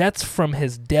has debts from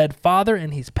his dead father,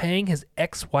 and he's paying his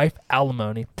ex-wife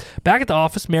alimony. Back at the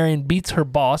office, Marion beats her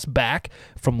boss back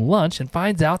from lunch and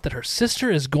finds out that her sister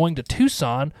is going to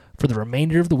Tucson for the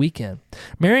remainder of the weekend.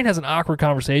 Marion has an awkward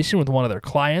conversation with one of their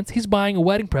clients. He's buying a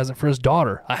wedding present for his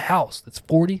daughter, a house that's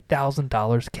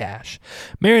 $40,000 cash.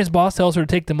 Marion's boss tells her to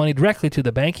take the money directly to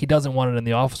the bank. He doesn't want it in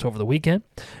the office over the weekend.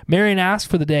 Marion asks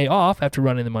for the day off after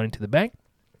running the money to the bank.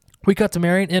 We cut to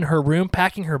Marion in her room,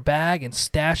 packing her bag and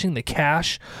stashing the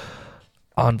cash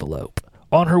envelope.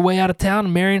 On her way out of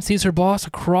town, Marion sees her boss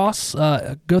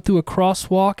go through a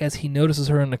crosswalk as he notices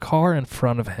her in the car in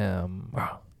front of him.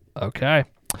 Okay.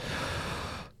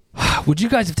 Would you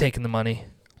guys have taken the money?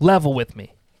 Level with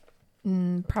me.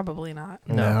 Probably not.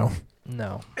 No.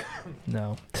 No.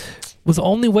 Was the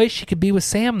only way she could be with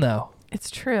Sam, though. It's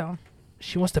true.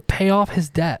 She wants to pay off his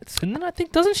debts. And then I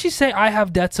think, doesn't she say, I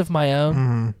have debts of my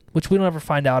own? Which we don't ever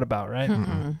find out about, right?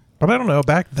 But I don't know.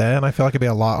 Back then, I feel like it'd be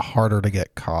a lot harder to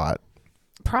get caught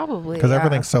Probably. because yeah.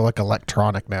 everything's so like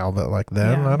electronic now. But like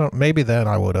then, Yeah. maybe then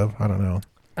I would have. I don't know.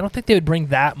 I don't think they would bring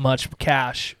that much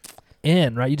cash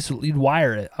in, right? You'd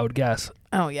wire it, I would guess.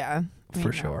 Oh, yeah.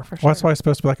 For sure. For sure. Well, that's why it's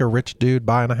supposed to be like a rich dude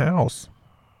buying a house.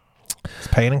 It's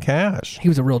paying in cash. He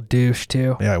was a real douche,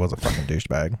 too. Yeah, it was a fucking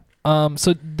douchebag.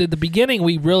 So the beginning,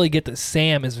 we really get that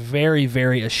Sam is very,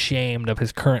 very ashamed of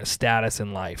his current status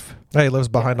in life. Hey, he lives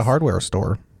behind a hardware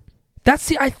store.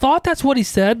 I thought that's what he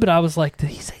said, but I was like, did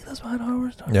he say he lives behind a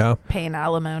hardware store? Yeah. Paying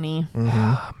alimony. Oh,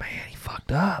 man, he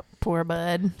fucked up. Poor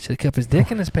bud. Should have kept his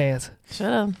dick in his pants. Should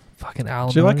have. Fucking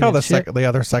alimony. Do you like how and shit. the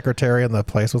other secretary in the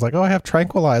place was like, "Oh, I have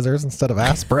tranquilizers instead of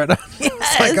aspirin."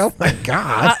 It's like, oh my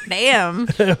god. Hot damn.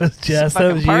 It was Jess. That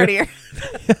Fucking was you. partier.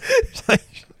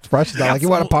 Rush is like, "You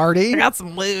want a party?" I got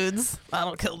some lewds.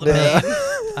 That'll kill the Yeah. pain.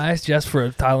 I asked Jess for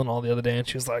a Tylenol the other day, and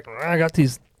she was like, I got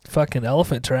these fucking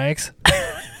elephant tranks.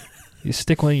 You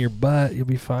stick one in your butt, you'll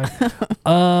be fine.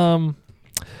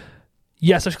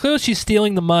 Yeah, so clearly she's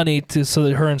stealing the money so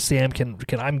that her and Sam can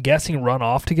I'm guessing, run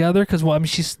off together. Because, well, I mean,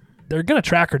 they're going to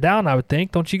track her down, I would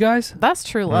think. Don't you guys? That's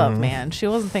true love, man. She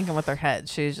wasn't thinking with her head.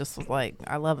 She was just like,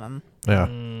 I love him. Yeah.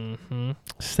 Mm-hmm.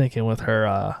 She's thinking with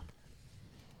her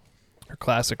Her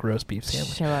classic roast beef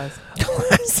sandwich. She was.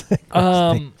 Classic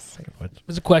sandwich.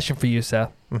 There's a question for you,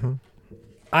 Seth. Mm-hmm.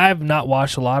 I have not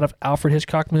watched a lot of Alfred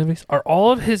Hitchcock movies. Are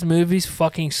all of his movies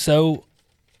fucking so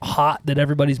hot that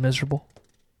everybody's miserable?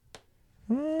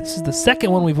 This is the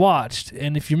second one we've watched,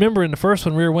 and if you remember in the first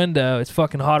one, Rear Window, it's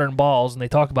fucking hotter than balls, and they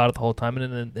talk about it the whole time.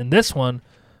 And in this one,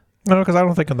 No, because I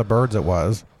don't think in The Birds it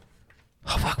was.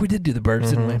 oh fuck, we did do the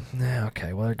birds, didn't we? Yeah,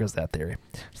 okay, well there goes that theory.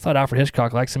 I thought Alfred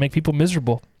Hitchcock likes to make people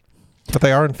miserable. But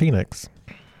they are in Phoenix.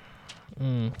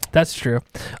 That's true.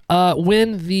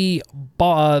 When the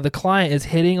client is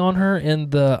hitting on her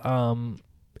in the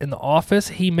office,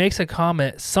 he makes a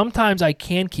comment. Sometimes I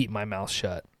can keep my mouth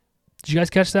shut. Did you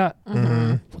guys catch that?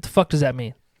 Mm-hmm. What the fuck does that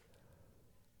mean?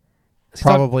 Is he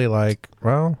Probably like,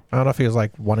 well, I don't know if he was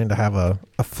like wanting to have a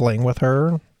fling with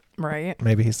her. Right.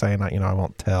 Maybe he's saying that, I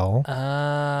won't tell.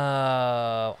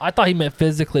 I thought he meant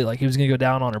physically, like he was gonna go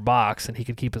down on her box and he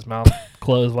could keep his mouth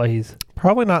closed while he's.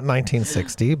 Probably not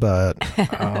 1960, but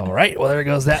All right, well there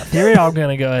goes that theory. I'm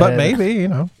gonna go ahead. but maybe,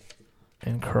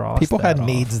 and cross. people that had off.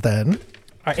 needs then. All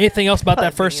right, anything else about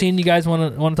that first scene you guys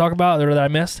want to talk about or that I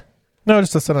missed? No,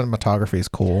 just the cinematography is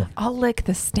cool. I'll lick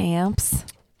the stamps.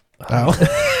 Oh,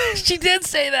 She did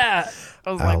say that.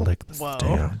 I was I'll like, lick the whoa.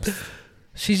 stamps.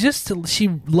 She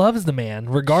loves the man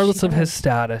regardless of his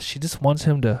status. She just wants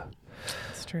him to.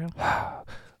 It's true.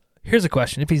 Here's a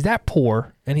question: if he's that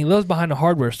poor and he lives behind a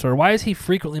hardware store, why is he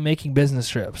frequently making business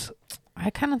trips? I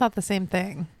kind of thought the same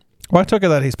thing. Well, I took it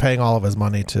that he's paying all of his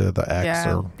money to the ex.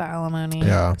 Yeah, the alimony.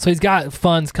 Yeah. So he's got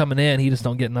funds coming in. He just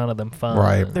don't get none of them funds.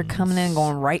 Right. They're coming in and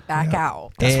going right back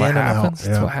out. That's what In and out, happens.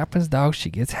 That's yeah. what happens, dog. She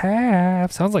gets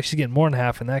half. Sounds like she's getting more than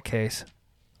half in that case.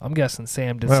 I'm guessing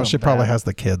Sam did Well, something she probably bad. has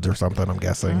the kids or something, I'm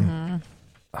guessing. Mm-hmm.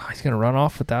 Oh, he's going to run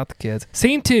off without the kids.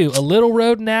 Scene 2, a little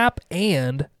road nap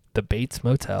and the Bates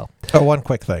Motel. Oh, one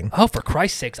quick thing. Oh, for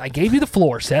Christ's sakes. I gave you the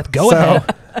floor, Seth. Go So,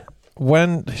 ahead.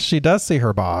 when she does see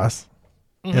her boss,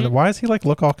 Mm-hmm. and why does he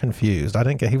look all confused? I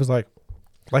didn't get. He was like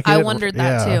he I didn't- wondered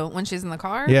that yeah. too when she's in the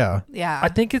car. Yeah. Yeah. I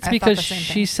think it's thought because the same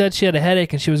she thing. said she had a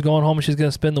headache and she was going home and she was going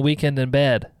to spend the weekend in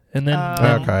bed. And then,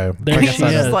 Okay. there I guess she I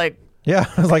is. didn't- just like, Yeah,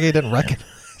 it was like he didn't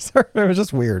recognize her. It was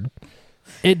just weird.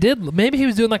 it did. Maybe he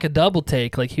was doing like a double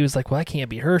take. Like he was like, well, that can't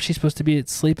be her. She's supposed to be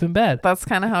asleep in bed. that's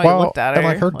kind of how he looked at her. and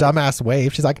like her dumbass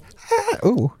wave, she's like,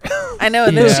 ooh. I know,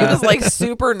 and then she Yeah. was like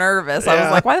super nervous. I Yeah.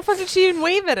 was like, why the fuck did she even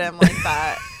wave at him like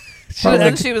that? And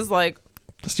then she was like,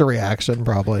 Just a reaction,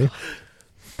 probably.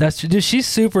 That's dude, she's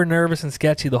super nervous and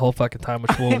sketchy the whole fucking time,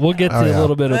 which we'll get to Oh, yeah. a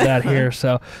little bit of that here.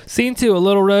 So, scene 2, a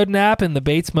little road nap in the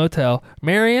Bates Motel.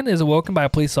 Marion is awoken by a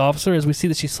police officer as we see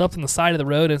that she slept on the side of the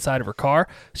road inside of her car.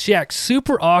 She acts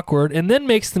super awkward and then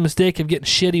makes the mistake of getting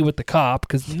shitty with the cop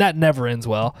because that never ends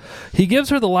well. He gives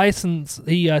her the license.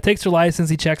 He takes her license.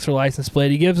 He checks her license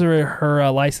plate. He gives her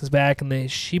license back,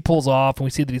 and she pulls off, and we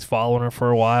see that he's following her for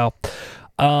a while.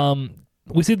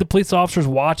 We see the police officers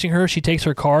watching her. She takes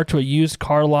her car to a used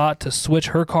car lot to switch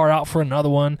her car out for another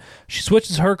one. She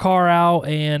switches her car out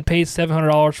and pays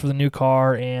 $700 for the new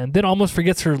car and then almost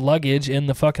forgets her luggage in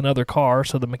the fucking other car,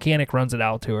 so the mechanic runs it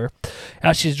out to her.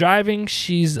 As she's driving,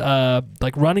 she's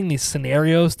like running these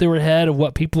scenarios through her head of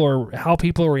how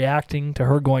people are reacting to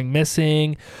her going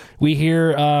missing. We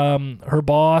hear her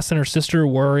boss and her sister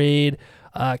worried.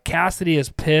 Cassidy is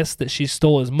pissed that she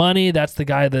stole his money. That's the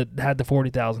guy that had the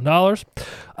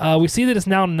 $40,000. We see that it's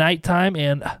now nighttime,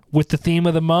 and with the theme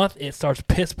of the month, it starts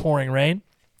piss pouring rain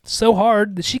so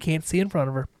hard that she can't see in front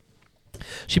of her.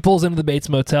 She pulls into the Bates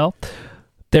Motel.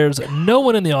 There's no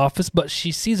one in the office, but she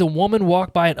sees a woman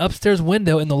walk by an upstairs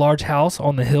window in the large house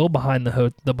on the hill behind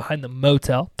the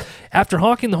motel. After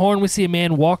honking the horn, we see a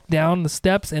man walk down the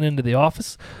steps and into the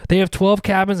office. They have 12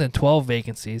 cabins and 12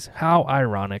 vacancies. How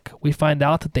ironic. We find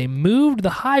out that they moved the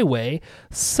highway,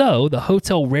 so the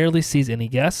hotel rarely sees any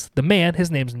guests. The man, his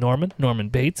name's Norman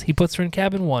Bates, he puts her in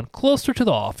cabin 1, closer to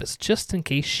the office, just in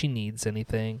case she needs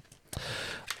anything.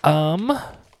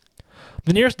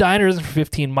 The nearest diner isn't for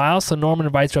 15 miles, so Norman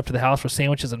invites her up to the house for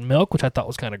sandwiches and milk, which I thought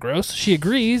was kind of gross. She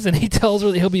agrees, and he tells her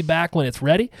that he'll be back when it's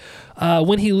ready.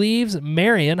 When he leaves,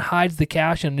 Marion hides the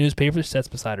cash in a newspaper that sits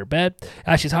beside her bed.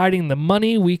 As she's hiding the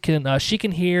money, she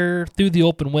can hear through the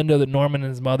open window that Norman and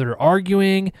his mother are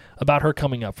arguing about her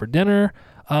coming up for dinner.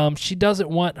 She doesn't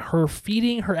want her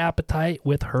feeding her appetite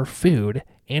with her food,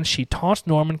 and she taunts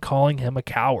Norman, calling him a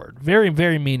coward. Very,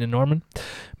 very mean to Norman.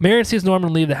 Marion sees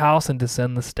Norman leave the house and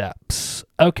descend the steps.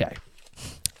 Okay.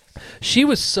 She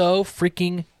was so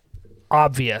freaking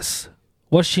obvious.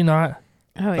 Was she not?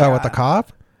 oh yeah. Oh, with the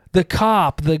cop? The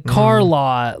cop, the car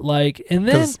lot, and then...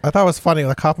 Because I thought it was funny.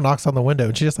 The cop knocks on the window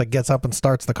and she just gets up and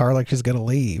starts the car like she's going to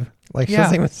leave. She Yeah.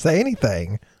 doesn't even say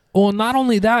anything. Well, not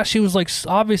only that, she was like,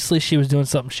 obviously she was doing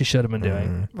something she should have been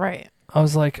doing. Right. I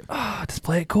was like, oh, just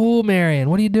play it cool, Marion.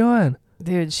 What are you doing?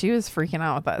 Dude, she was freaking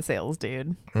out with that sales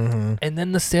dude. Mm-hmm. And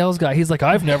then the sales guy, he's like,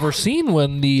 I've never seen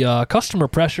when the customer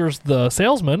pressures the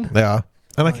salesman. Yeah.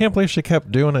 And I can't believe she kept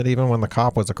doing it even when the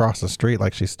cop was across the street.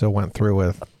 Like she still went through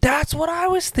with. That's what I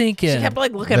was thinking. She kept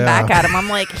like looking Yeah. back at him. I'm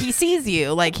like, he sees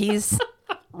you. Like he's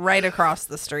right across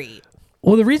the street.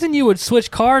 Well, the reason you would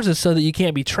switch cars is so that you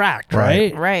can't be tracked,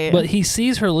 right? Right. But he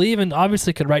sees her leave and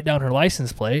obviously could write down her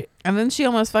license plate. And then she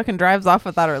almost fucking drives off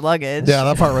without her luggage. Yeah,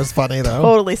 that part was funny though.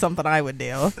 Totally something I would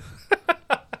do.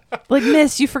 Like,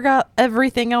 miss, you forgot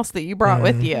everything else that you brought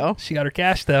with you. She got her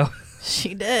cash though.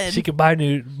 She did. She could buy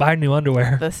new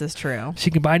underwear. This is true. She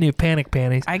could buy new panic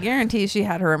panties. I guarantee she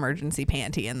had her emergency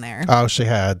panty in there. Oh, she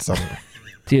had some.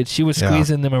 Dude, she was Yeah.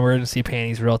 squeezing them emergency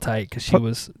panties real tight because she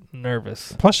was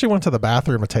nervous. Plus, she went to the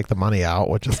bathroom to take the money out,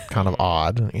 which is kind of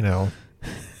odd, you know.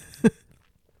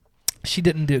 She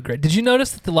didn't do it great. Did you notice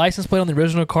that the license plate on the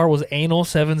original car was anal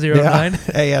 709?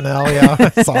 ANL, yeah.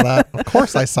 I saw that. Of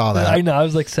course I saw that. I know. I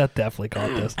was like, Seth definitely caught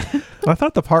this. I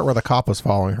thought the part where the cop was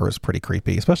following her was pretty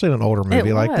creepy, especially in an older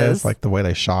movie like this, was. like the way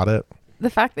they shot it.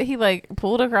 The fact that he like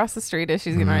pulled across the street as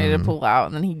she's getting ready to pull out,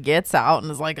 and then he gets out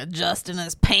and is like adjusting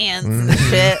his pants and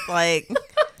shit. Like,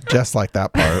 Just like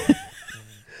that part.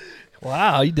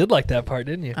 Wow, you did like that part,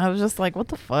 didn't you? I was just like, what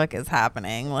the fuck is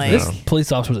happening? Like, This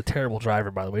police officer was a terrible driver,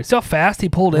 by the way. See how fast he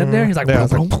pulled in there? He's like, Yeah,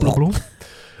 it's boom, like, boom,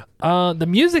 boom. The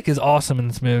music is awesome in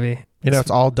this movie. You know, it's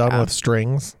all done Yeah. with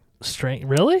strings. Straight,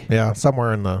 really? Yeah,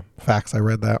 somewhere in the facts I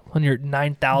read that. On your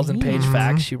 9,000 page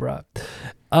facts you brought.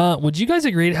 Would you guys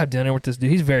agree to have dinner with this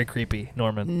dude? He's very creepy,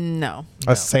 Norman. no.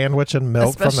 A sandwich and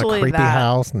milk from the Especially creepy that.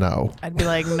 house? No. I'd be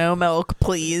like, no milk,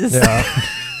 please. Yeah.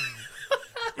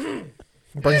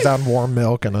 Brings down warm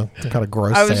milk and a kind of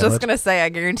gross I was sandwich. just gonna say, I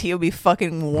guarantee you'll be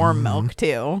fucking warm milk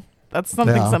too. That's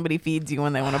something Yeah. somebody feeds you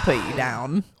when they want to put you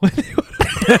down.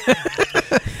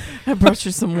 I brought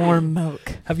you some warm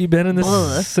milk. Have you been in this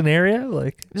Ugh. scenario?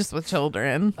 Like, Just with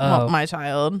children. Oh. Well, my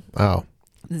child Oh.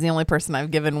 is the only person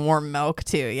I've given warm milk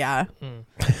to. Yeah. Mm.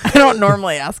 I don't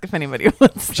normally ask if anybody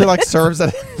wants. She like serves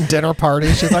at dinner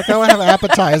parties. She's like, oh, I have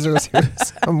appetizers.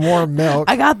 Here's some warm milk.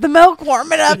 I got the milk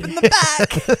warming up in the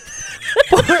back.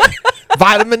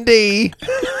 Vitamin D.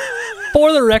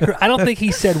 for the record, I don't think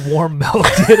he said warm milk,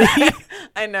 did he?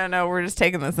 I know, no, we're just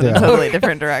taking this in Yeah. a totally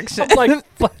different direction. I'm like,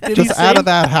 fuck, did he Just say? out of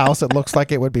that house, it looks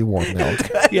like it would be warm milk.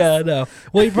 Yeah, I know.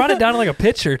 Well, he brought it down to like a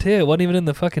pitcher too. It wasn't even in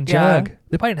the fucking Yeah. jug.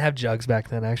 They probably didn't have jugs back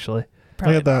then, actually.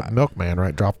 Look at that milkman,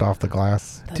 right? Dropped off the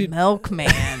glass. The Dude.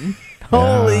 milkman.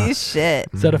 Holy shit.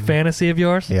 Is that a fantasy of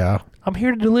yours? Yeah. I'm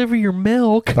here to deliver your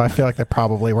milk. But I feel like they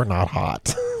probably were not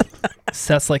hot.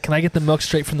 Seth's like, can I get the milk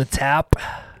straight from the tap?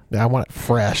 Yeah, I want it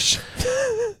fresh.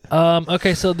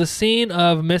 Okay, so the scene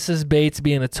of Mrs. Bates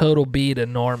being a total bee to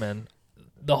Norman,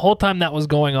 the whole time that was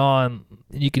going on,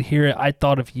 and you could hear it, I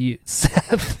thought of you,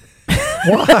 Seth.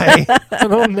 Why? I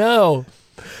don't know.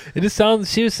 It just sounds,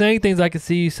 she was saying things I could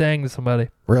see you saying to somebody.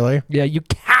 Really? Yeah, you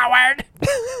coward.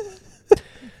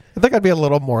 I think I'd be a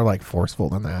little more like forceful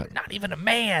than that. Not even a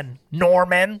man,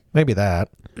 Norman. Maybe that.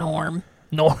 Norm.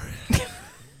 Norm.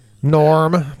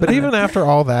 But even after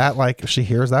all that, like if she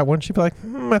hears that, wouldn't she be like,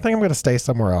 I think I'm going to stay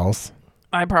somewhere else?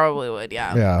 I probably would,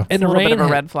 yeah. Yeah. And a the little bit rain of a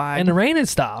had- red flag. And the rain had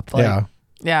stopped. Like, Yeah.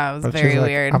 Yeah, it was But very she's like,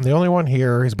 weird. I'm the only one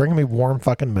here. He's bringing me warm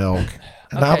fucking milk.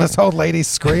 And now Okay. this old lady's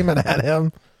screaming at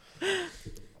him.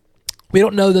 We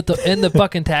don't know that in the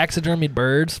fucking taxidermied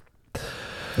birds.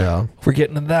 Yeah. We're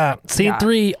getting to that. Scene Yeah.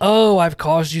 3. Oh, I've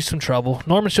caused you some trouble.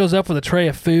 Norman shows up with a tray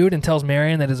of food and tells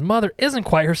Marion that his mother isn't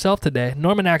quite herself today.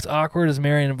 Norman acts awkward as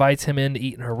Marion invites him in to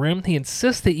eat in her room. He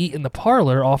insists they eat in the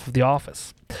parlor off of the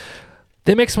office.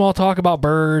 They make small talk about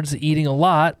birds, eating a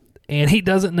lot, and he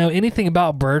doesn't know anything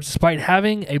about birds despite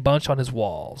having a bunch on his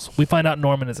walls. We find out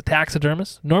Norman is a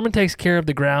taxidermist. Norman takes care of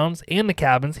the grounds and the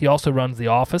cabins. He also runs the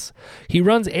office. He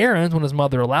runs errands when his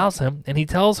mother allows him, and he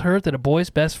tells her that a boy's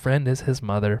best friend is his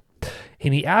mother.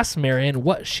 And he asks Marion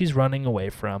what she's running away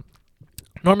from.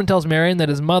 Norman tells Marion that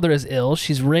his mother is ill.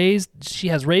 She has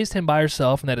raised him by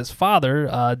herself, and that his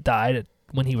father died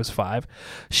when he was 5.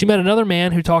 She met another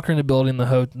man who talked her into building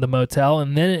the motel,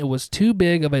 and then it was too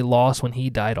big of a loss when he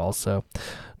died also.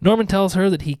 Norman tells her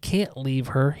that he can't leave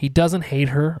her. He doesn't hate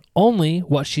her, only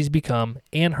what she's become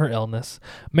and her illness.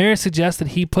 Marion suggests that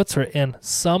he puts her in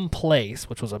some place,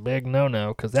 which was a big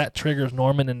no-no because that triggers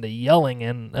Norman into yelling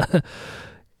and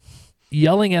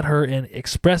yelling at her and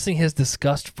expressing his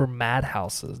disgust for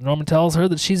madhouses. Norman tells her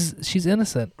that she's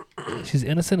innocent. She's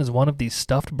innocent as one of these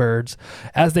stuffed birds.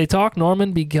 As they talk,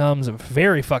 Norman becomes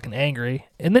very fucking angry,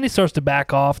 and then he starts to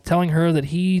back off, telling her that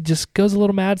he just goes a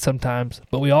little mad sometimes.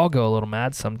 But we all go a little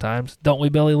mad sometimes, don't we,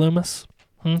 Billy Loomis?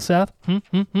 Seth?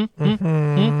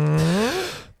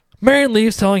 Marion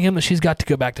leaves, telling him that she's got to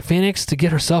go back to Phoenix to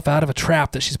get herself out of a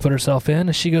trap that she's put herself in.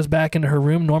 As she goes back into her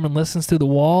room, Norman listens through the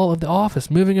wall of the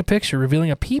office, moving a picture, revealing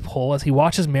a peephole as he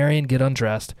watches Marion get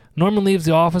undressed. Norman leaves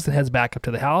the office and heads back up to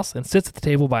the house and sits at the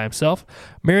table by himself.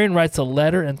 Marion writes a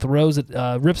letter and throws it,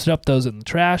 rips it up, throws it in the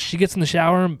trash. She gets in the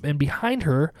shower, and behind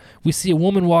her, we see a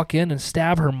woman walk in and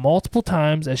stab her multiple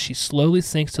times as she slowly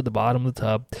sinks to the bottom of the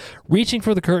tub, reaching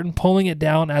for the curtain, pulling it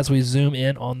down as we zoom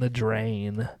in on the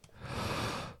drain.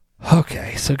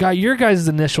 Okay, so your guys'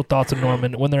 initial thoughts of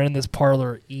Norman when they're in this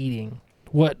parlor eating.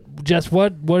 Jess,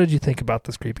 what did you think about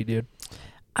this creepy dude?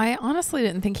 I honestly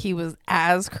didn't think he was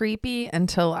as creepy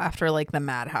until after like the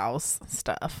madhouse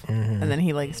stuff. And then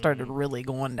he like started really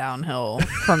going downhill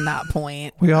from that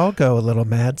point. We all go a little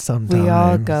mad sometimes. We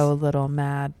all go a little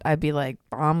mad. I'd be like,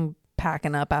 I'm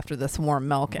packing up after this warm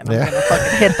milk and I'm gonna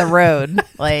fucking hit the road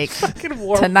like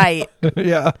tonight.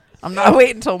 Yeah. I'm not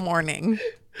waiting until morning.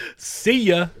 See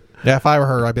ya. Yeah, if I were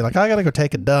her, I'd be like, I gotta go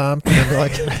take a dump, and then be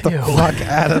like, get the fuck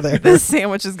out of there. This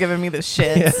sandwich is giving me the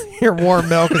shits. Yeah, your warm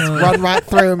milk has run right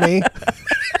through me.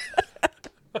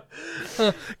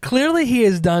 Clearly, he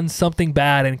has done something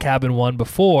bad in cabin 1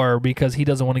 before because he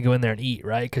doesn't want to go in there and eat,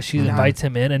 right? Because she invites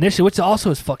him in initially, which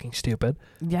also is fucking stupid.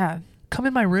 Yeah. Come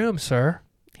in my room, sir.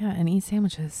 Yeah, and eat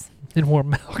sandwiches. And warm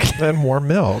milk. And warm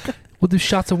milk. We'll do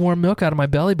shots of warm milk out of my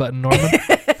belly button, Norman.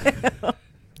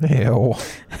 Ew.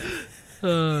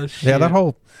 Oh, shit. Yeah, that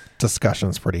whole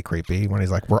discussion's pretty creepy when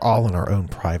he's like, we're all in our own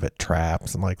private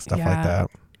traps and like stuff like that.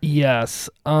 Yes.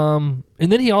 And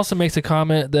then he also makes a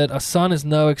comment that a son is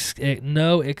no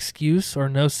excuse or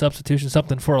no substitution,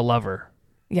 something for a lover.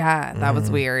 Yeah, that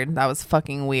was weird. That was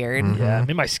fucking weird. Yeah,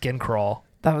 made my skin crawl.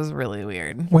 That was really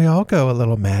weird. We all go a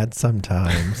little mad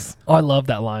sometimes. Oh, I love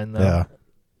that line, though. Yeah.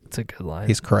 It's a good line.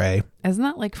 He's cray. Isn't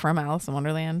that like from Alice in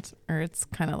Wonderland? Or it's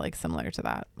kind of like similar to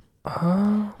that.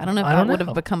 I don't know if that would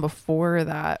have become before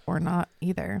that or not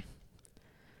either.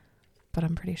 But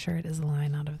I'm pretty sure it is a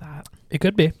line out of that. It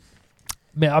could be.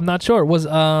 Man, I'm not sure. It was,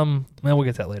 well, we'll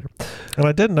get to that later. And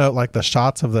I did note like the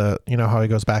shots of the, you know, how he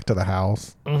goes back to the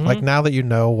house. Like now that you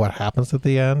know what happens at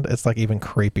the end, it's like even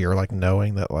creepier, like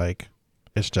knowing that like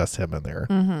it's just him in there.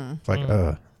 It's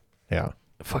like, yeah.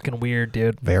 Fucking weird,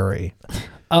 dude. Very.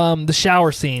 The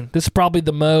shower scene. This is probably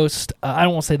the most, I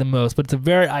don't want to say the most, but it's a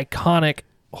very iconic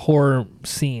horror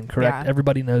scene, correct? Yeah.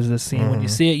 Everybody knows this scene. When you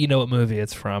see it, you know what movie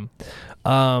it's from.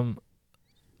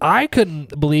 I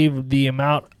couldn't believe the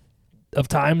amount of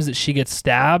times that she gets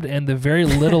stabbed and the very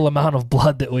little amount of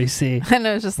blood that we see. I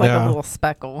know, it's just like a little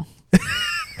speckle.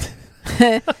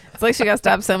 It's like she got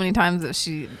stabbed so many times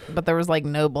that but there was like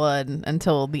no blood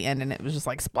until the end, and it was just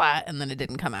like splat, and then it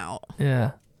didn't come out.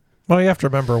 Yeah. Well, you have to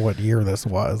remember what year this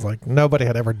was. Like nobody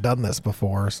had ever done this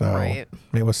before, so Right.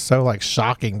 it was so like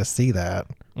shocking to see that.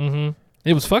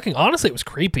 It was fucking, honestly, it was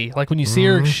creepy. Like when you see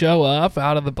her show up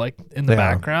out of the, like in the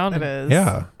background. It and, is.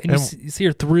 Yeah, And you see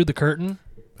her through the curtain.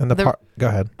 and go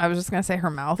ahead. I was just gonna say her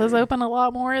mouth is open a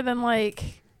lot more than like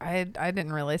I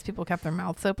didn't realize people kept their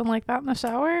mouths open like that in the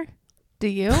shower. Do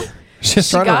you? She's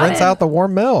trying to got rinse it. out the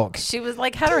warm milk. She was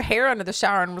like had her hair under the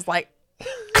shower and was like,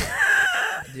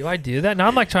 Do I do that? Now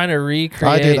I'm like trying to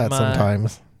recreate I do that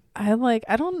sometimes. I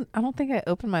don't think I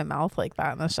open my mouth like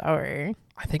that in the shower.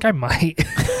 I think I might.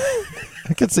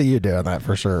 I could see you doing that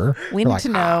for sure. We You're need like, to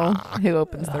know who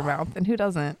opens their mouth and who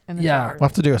doesn't in the shower. We'll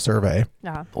have to do a survey.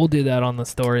 Yeah. We'll do that on the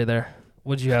story there.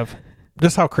 What'd you have?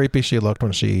 Just how creepy she looked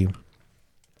when she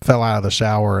fell out of the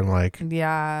shower and like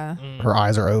Yeah. her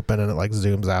eyes are open and it like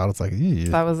zooms out. It's like, ew.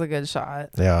 That was a good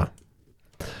shot. Yeah.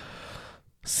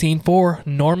 Scene 4,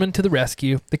 Norman to the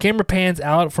rescue. The camera pans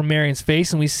out from Marion's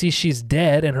face and we see she's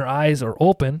dead and her eyes are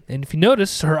open. And if you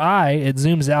notice her eye, it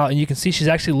zooms out and you can see she's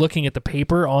actually looking at the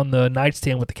paper on the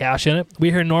nightstand with the cash in it.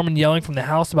 We hear Norman yelling from the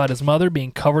house about his mother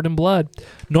being covered in blood.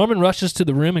 Norman rushes to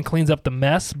the room and cleans up the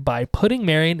mess by putting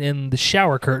Marion in the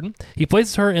shower curtain. He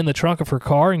places her in the trunk of her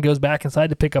car and goes back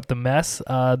inside to pick up the mess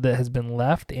that has been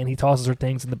left, and he tosses her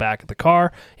things in the back of the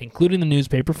car, including the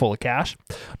newspaper full of cash.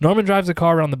 Norman drives the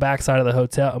car around the backside of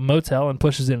the motel and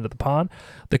pushes it into the pond.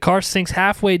 The car sinks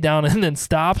halfway down and then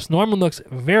stops. Norman looks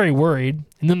very worried,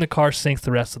 and then the car sinks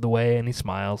the rest of the way, and he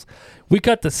smiles. We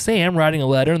cut to Sam writing a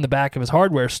letter in the back of his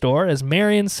hardware store as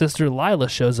Marion's sister Lila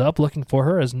shows up looking for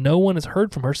her, as no one has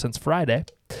heard from her since Friday.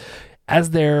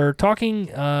 As they're talking,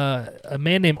 a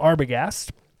man named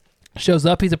Arbogast Shows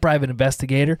up, he's a private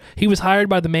investigator. He was hired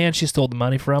by the man she stole the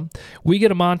money from. We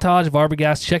get a montage of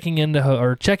Arbogast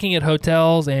checking at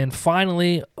hotels and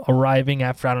finally arriving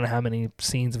after I don't know how many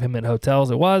scenes of him at hotels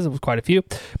it was quite a few.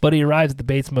 But he arrives at the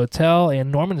Bates Motel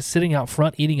and Norman is sitting out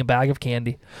front eating a bag of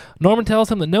candy. Norman tells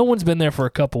him that no one's been there for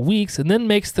a couple weeks and then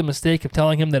makes the mistake of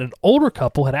telling him that an older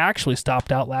couple had actually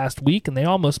stopped out last week and they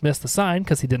almost missed the sign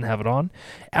because he didn't have it on.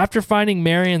 After finding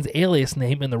Marion's alias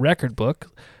name in the record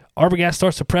book, Arbogast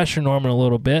starts to pressure Norman a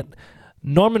little bit.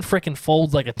 Norman frickin'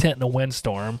 folds like a tent in a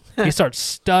windstorm. He starts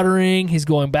stuttering. He's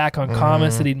going back on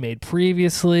comments that he'd made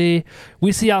previously.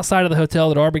 We see outside of the hotel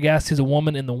that Arbogast sees a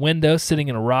woman in the window sitting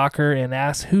in a rocker and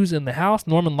asks who's in the house.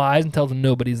 Norman lies and tells him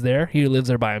nobody's there. He lives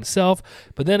there by himself,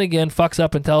 but then again fucks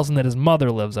up and tells him that his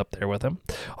mother lives up there with him.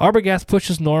 Arbogast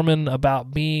pushes Norman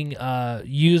about being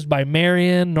used by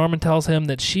Marion. Norman tells him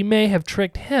that she may have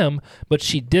tricked him, but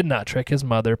she did not trick his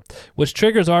mother, which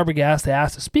triggers Arbogast to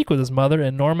ask to speak with his mother,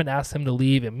 and Norman asks him to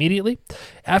leave immediately.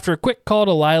 After a quick call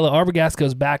to Lila, Arbogast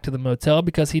goes back to the motel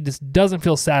because he just doesn't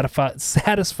feel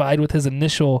satisfied with his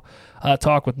initial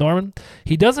talk with Norman.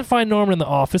 He doesn't find Norman in the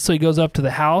office, so he goes up to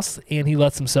the house and he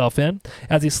lets himself in.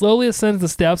 As he slowly ascends the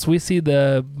steps, we see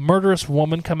the murderous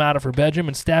woman come out of her bedroom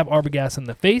and stab Arbogast in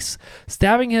the face,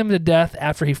 stabbing him to death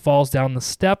after he falls down the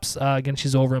steps. Again,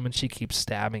 she's over him and she keeps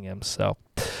stabbing him. So,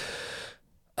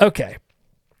 okay.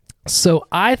 So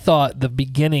I thought the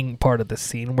beginning part of the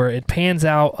scene where it pans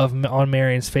out on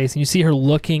Marion's face and you see her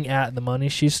looking at the money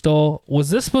she stole,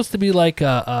 was this supposed to be like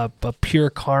a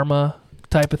pure karma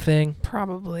type of thing?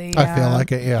 Probably. I feel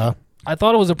like it, yeah. I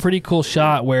thought it was a pretty cool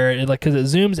shot where it because it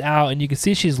zooms out and you can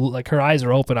see she's like her eyes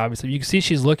are open. Obviously, you can see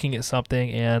she's looking at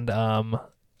something, and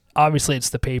obviously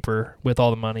it's the paper with all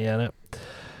the money in it.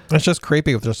 It's just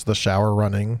creepy with just the shower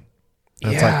running.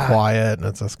 And it's like quiet, and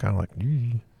it's just kind of like.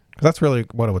 That's really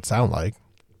what it would sound like.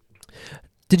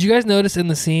 Did you guys notice in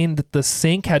the scene that the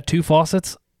sink had two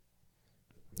faucets?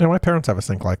 Yeah, my parents have a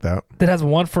sink like that. That has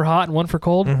one for hot and one for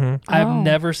cold? Mm-hmm. I've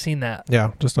never seen that.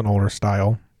 Yeah, just an older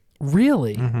style.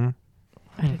 Really? Mm-hmm.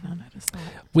 I did not notice that.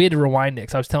 We had to rewind it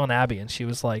because I was telling Abby and she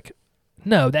was like,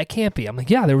 no, that can't be. I'm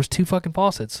like, yeah, there was two fucking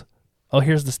faucets. Oh,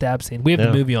 here's the stab scene. We have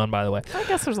the movie on, by the way. I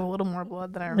guess there's a little more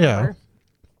blood than I remember.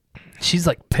 Yeah. She's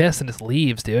like pissed and just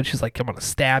leaves, dude. She's like, I'm going to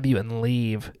stab you and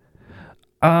leave.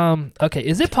 Okay,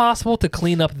 is it possible to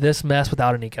clean up this mess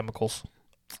without any chemicals?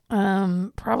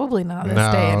 Probably not this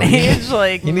day and age.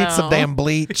 Like, you need some damn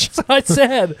bleach. That's what I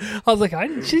said. I was like,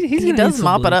 he does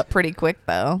mop it up pretty quick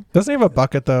though. Doesn't he have a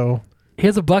bucket though? He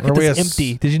has a bucket that's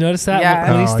empty. Did you notice that?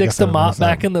 Yeah. When he sticks the mop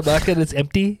back in the bucket, it's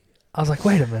empty. I was like,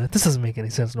 wait a minute, this doesn't make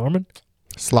any sense, Norman.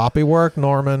 Sloppy work,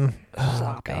 Norman.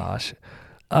 Oh gosh.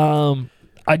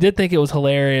 I did think it was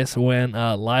hilarious when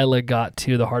Lila got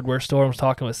to the hardware store and was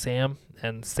talking with Sam.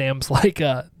 And Sam's like,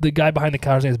 the guy behind the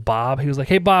counter's name is Bob. He was like,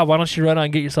 hey, Bob, why don't you run out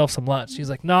and get yourself some lunch?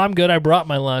 He's like, no, I'm good. I brought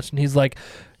my lunch. And he's like,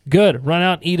 good. Run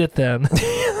out and eat it then.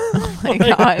 Oh, my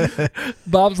God.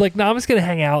 Bob's like, no, I'm just going to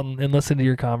hang out and listen to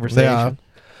your conversation. Yeah.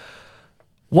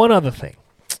 One other thing.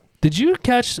 Did you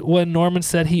catch when Norman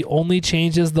said he only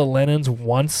changes the linens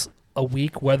once a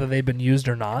week, whether they've been used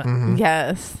or not? Mm-hmm.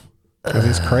 Yes. Because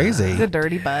he's crazy. The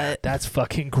dirty butt. That's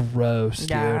fucking gross, dude.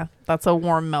 Yeah, that's a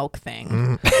warm milk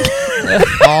thing.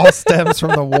 Mm. All stems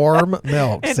from the warm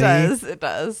milk. It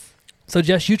does. So,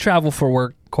 Jess, you travel for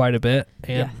work quite a bit,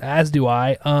 and as do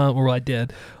I, or I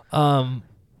did.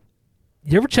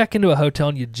 You ever check into a hotel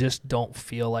and you just don't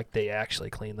feel like they actually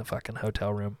clean the fucking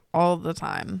hotel room? All the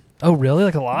time. Oh, really?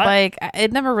 Like a lot? Like,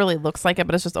 it never really looks like it,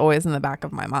 but it's just always in the back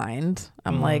of my mind.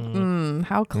 I'm like,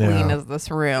 how clean is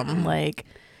this room? Like,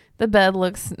 the bed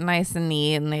looks nice and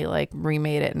neat and they like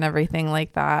remade it and everything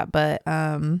like that. But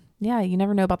yeah, you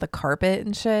never know about the carpet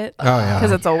and shit. Oh, yeah.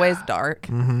 Because it's always dark.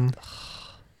 Mm-hmm.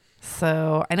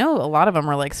 So I know a lot of them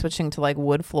are like switching to like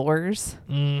wood floors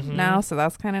now. So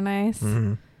that's kind of nice.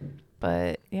 Mm-hmm.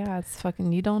 But yeah, it's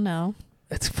fucking, you don't know.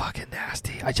 It's fucking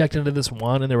nasty. I checked into this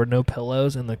one and there were no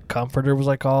pillows and the comforter was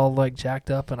like all like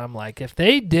jacked up. And I'm like, if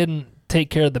they didn't take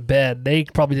care of the bed, they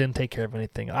probably didn't take care of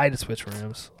anything. I had to switch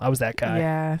rooms. I was that guy.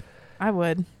 Yeah, I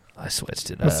would. I switched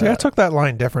it. See, I took that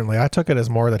line differently. I took it as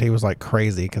more that he was like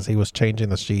crazy because he was changing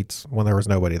the sheets when there was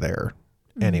nobody there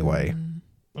anyway.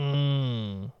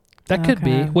 That could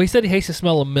be. Well, he said he hates the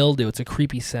smell of mildew. It's a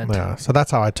creepy scent. Yeah, so that's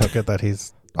how I took it, that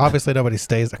he's obviously nobody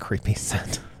stays a creepy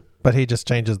scent, but he just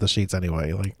changes the sheets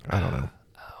anyway. Like, I don't know.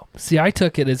 See, I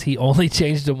took it as he only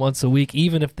changed them once a week,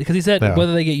 even if, because he said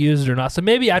whether they get used or not. So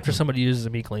maybe after somebody uses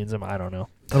them, he cleans them. I don't know.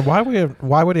 And why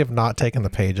would he have not taken the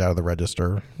page out of the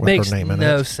register with her name in it? Makes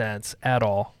no sense at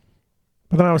all.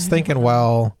 But then I was thinking,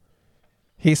 well,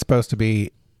 he's supposed to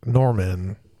be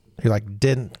Norman, who like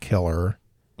didn't kill her,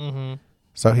 Mm-hmm.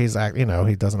 So he's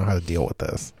he doesn't know how to deal with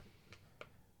this.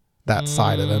 That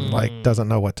side of him, like, doesn't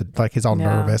know what to, like, he's all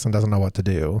nervous and doesn't know what to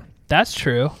do. That's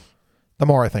true. The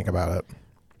more I think about it.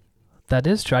 That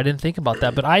is true. I didn't think about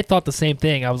that, but I thought the same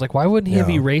thing. I was like, why wouldn't he have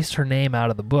erased her name out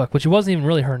of the book? Which it wasn't even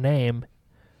really her name.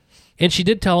 And she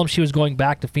did tell him she was going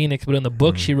back to Phoenix, but in the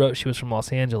book she wrote she was from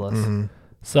Los Angeles. Mm-hmm.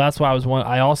 So that's why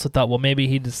I also thought, well, maybe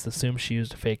he just assumed she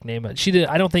used a fake name. She did.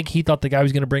 I don't think he thought the guy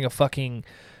was going to bring a fucking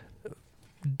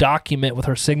document with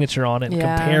her signature on it and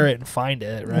compare it and find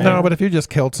it, right? No, but if you just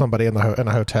killed somebody in in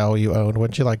a hotel you owned,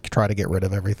 wouldn't you like try to get rid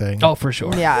of everything? Oh, for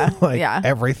sure. Yeah.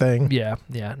 Everything. Yeah.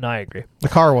 No, I agree. The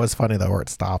car was funny though, where it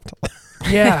stopped.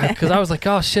 Yeah, because I was like,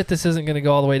 oh shit, this isn't going to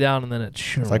go all the way down, and then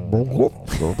It's like,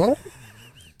 a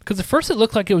because at first it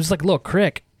looked like it was like a little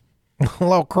crick.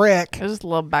 little crick. It was just a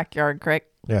little backyard crick.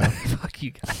 Yeah, Fuck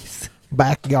you guys.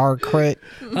 backyard crick.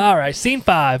 All right, scene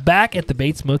 5, back at the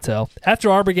Bates Motel. After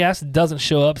Arbogast doesn't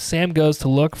show up, Sam goes to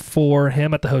look for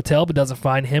him at the hotel, but doesn't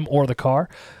find him or the car.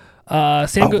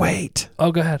 Wait.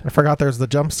 Oh, go ahead. I forgot there's the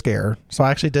jump scare. So I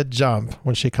actually did jump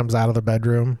when she comes out of the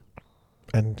bedroom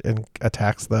and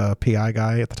attacks the PI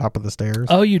guy at the top of the stairs.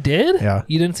 Oh, you did? Yeah.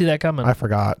 You didn't see that coming? I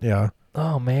forgot, yeah.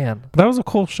 Oh, man. But that was a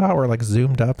cool shot where it, like,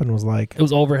 zoomed up and was like... It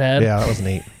was overhead? Yeah, that was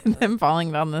neat. Them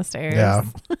falling down the stairs. Yeah.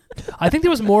 I think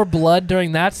there was more blood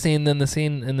during that scene than the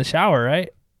scene in the shower, right?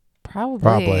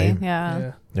 Probably.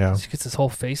 Yeah. Yeah. She gets his whole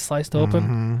face sliced open.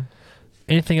 Mm-hmm.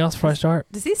 Anything else before I start?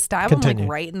 Does he stab him Continue.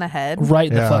 like right in the head? Right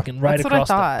in the Yeah. fucking, right That's what I across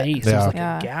the thought. face. Yeah. There's like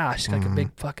Yeah. a gash, like a big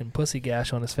fucking pussy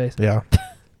gash on his face. Yeah.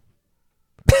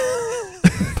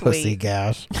 Pussy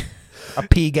gash. A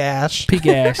pea gash. Pea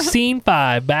gash. Scene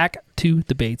 5, back to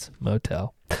the Bates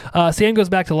Motel. Sam goes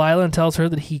back to Lila and tells her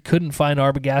that he couldn't find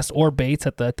Arbogast or Bates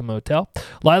at the motel.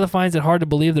 Lila finds it hard to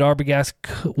believe that Arbogast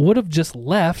would have just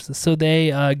left, so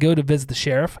they go to visit the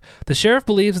sheriff. The sheriff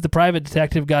believes the private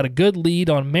detective got a good lead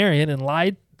on Marion and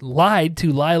lied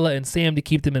to Lila and Sam to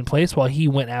keep them in place while he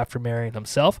went after Marion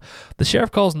himself. The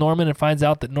sheriff calls Norman and finds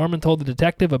out that Norman told the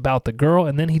detective about the girl,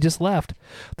 and then he just left.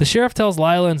 The sheriff tells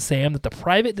Lila and Sam that the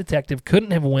private detective couldn't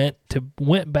have went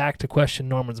back to question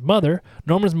Norman's mother.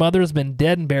 Norman's mother has been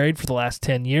dead and buried for the last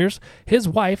 10 years. His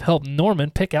wife helped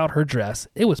Norman pick out her dress.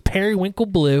 It was periwinkle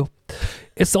blue.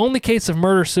 It's the only case of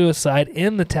murder-suicide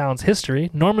in the town's history.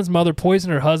 Norman's mother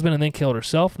poisoned her husband and then killed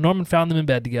herself. Norman found them in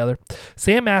bed together.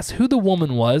 Sam asks who the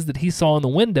woman was that he saw in the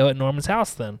window at Norman's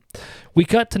house then. We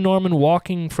cut to Norman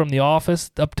walking from the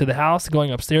office up to the house,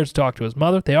 going upstairs to talk to his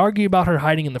mother. They argue about her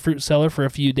hiding in the fruit cellar for a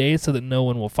few days so that no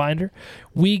one will find her.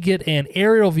 We get an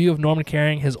aerial view of Norman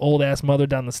carrying his old-ass mother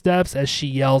down the steps as she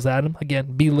yells at him,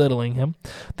 again, belittling him.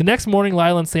 The next morning,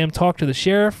 Lila and Sam talk to the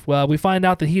sheriff. Well, we find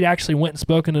out that he'd actually went and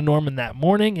spoken to Norman that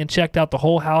morning and checked out the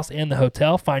whole house and the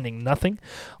hotel, finding nothing.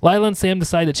 Lila and Sam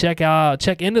decide to check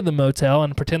into the motel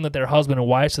and pretend that they're husband and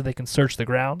wife so they can search the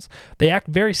grounds. They act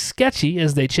very sketchy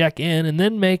as they check in and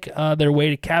then make their way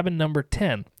to cabin number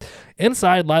 10.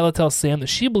 Inside, Lila tells Sam that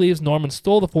she believes Norman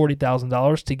stole the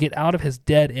 $40,000 to get out of his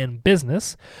dead-end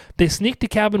business. They sneak to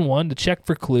cabin 1 to check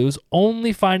for clues,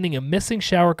 only finding a missing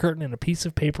shower curtain and a piece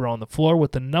of paper on the floor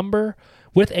with a number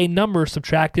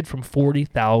subtracted from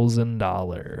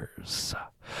 $40,000.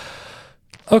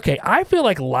 Okay, I feel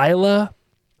like Lila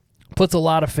puts a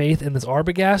lot of faith in this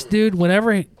Arbogast dude.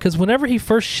 Whenever he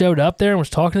first showed up there and was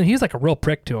talking to him, he's like a real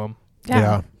prick to him.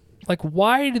 Yeah. Like,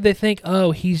 why did they think,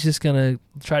 oh, he's just going to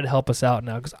try to help us out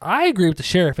now? Because I agree with the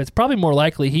sheriff. It's probably more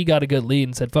likely he got a good lead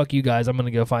and said, fuck you guys, I'm going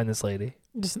to go find this lady.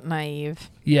 Just naive,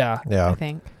 Yeah. Yeah. I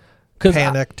think.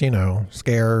 Panicked,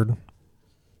 scared.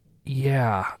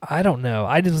 I don't know.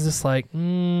 I was just like,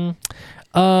 how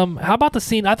about the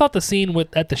scene? I thought the scene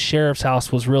at the sheriff's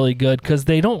house was really good because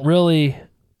they don't really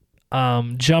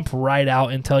jump right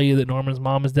out and tell you that Norman's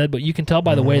mom is dead, but you can tell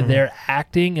by the way they're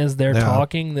acting as they're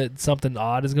talking that something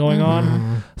odd is going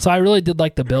on. So I really did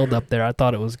like the build up there. I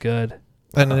thought it was good.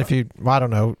 And then if I don't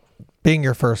know, being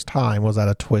your first time, was that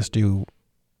a twist you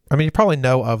probably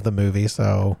know of the movie,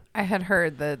 so. I had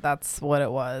heard that that's what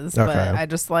it was, Okay. but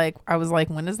I was like,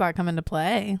 when does that come into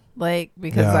play? Like,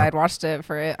 because I had watched it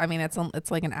for it. I mean, it's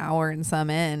like an hour and some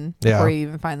in before you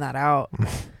even find that out.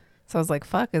 So I was like,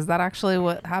 fuck, is that actually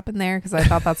what happened there? Because I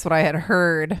thought that's what I had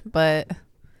heard, but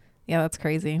yeah, that's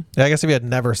crazy. Yeah, I guess if you had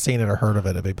never seen it or heard of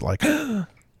it, it'd be like,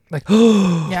 Like,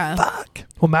 Yeah. fuck.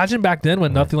 well, imagine back then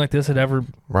when nothing like this had ever.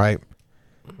 Right.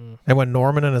 And when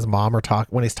Norman and his mom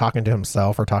when he's talking to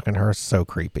himself or talking to her, it's so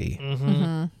creepy.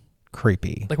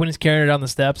 Creepy. Like when he's carrying her down the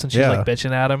steps and she's like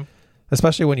bitching at him.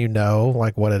 Especially when you know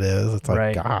like what it is. It's like,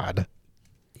 Right. God.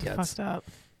 Yeah, Fucked up.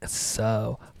 it's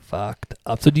so fucked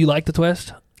up. So do you like the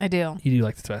twist? I do. You do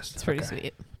like the twist. It's pretty Okay.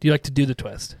 sweet. Do you like to do the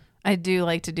twist? I do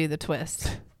like to do the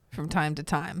twist. from time to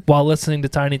time. while listening to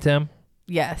Tiny Tim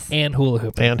Yes. and hula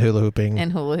hooping. And hula hooping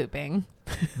And hula hooping.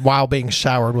 while being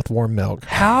showered with warm milk.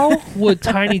 How would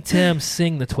Tiny Tim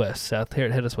sing the twist, Seth? Here,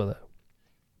 hit us with it.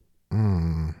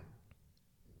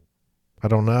 I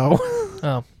don't know.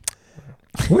 Oh.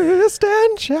 Twist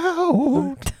and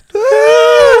shout.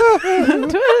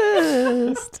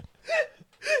 Twist.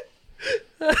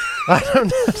 I don't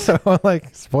know. So like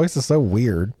his voice is so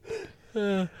weird.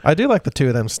 I do like the two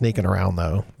of them sneaking around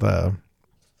though.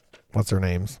 What's their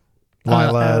names?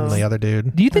 Lila and the other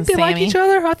dude. Do you think And they like Sammy? each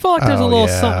other? I feel like there's a Oh, little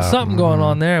yeah. something going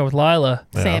on there with Lila.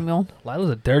 Yeah. Samuel. Lila's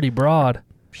a dirty broad.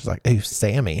 She's like, "Ooh,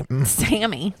 Sammy."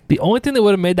 Sammy. The only thing that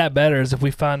would have made that better is if we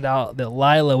found out that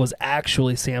Lila was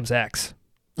actually Sam's ex.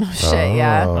 Oh, shit,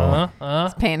 yeah.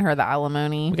 Oh. Paying her the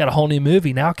alimony. We got a whole new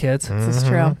movie now, kids. This is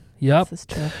true. Yep. This is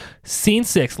true. Scene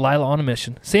 6, Lila on a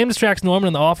mission. Sam distracts Norman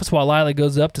in the office while Lila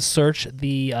goes up to search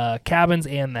the cabins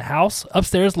and the house.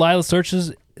 Upstairs, Lila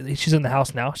searches. She's in the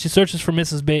house now. She searches for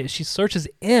Mrs. Bates. She searches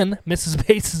in Mrs.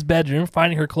 Bates' bedroom,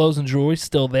 finding her clothes and jewelry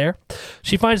still there.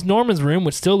 She finds Norman's room,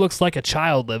 which still looks like a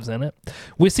child lives in it.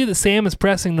 We see that Sam is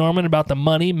pressing Norman about the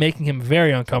money, making him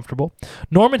very uncomfortable.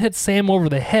 Norman hits Sam over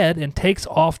the head and takes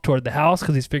off toward the house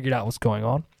because he's figured out what's going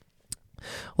on.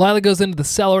 Lila goes into the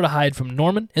cellar to hide from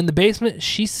Norman. In the basement,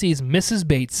 she sees Mrs.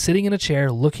 Bates sitting in a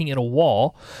chair looking at a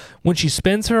wall. When she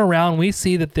spins her around, we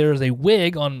see that there is a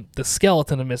wig on the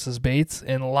skeleton of Mrs. Bates,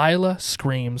 and Lila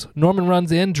screams. Norman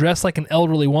runs in, dressed like an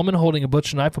elderly woman, holding a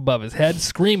butcher knife above his head,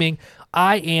 screaming,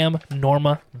 "I am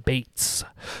Norma Bates."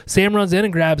 Sam runs in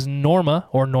and grabs Norma,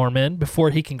 or Norman,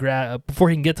 before he can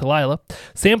get to Lila.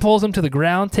 Sam pulls him to the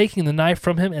ground, taking the knife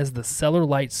from him as the cellar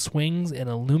light swings and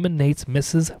illuminates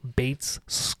Mrs. Bates'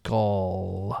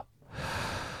 skull.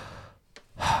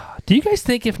 Do you guys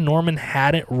think if Norman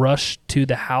hadn't rushed to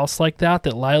the house like that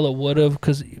Lila would have,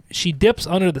 because she dips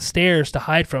under the stairs to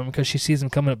hide from him because she sees him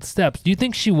coming up the steps. Do you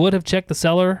think she would have checked the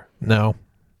cellar? No,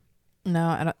 No,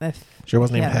 I don't. If she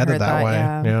wasn't Yeah, even I headed heard that that, way.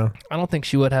 yeah. Yeah, I don't think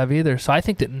she would have either. So I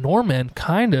think that Norman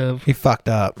kind of he fucked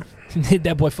up.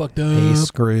 that boy fucked up. He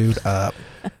screwed up.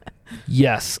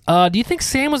 Yes. Do you think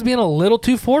Sam was being a little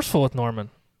too forceful with Norman?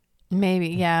 maybe,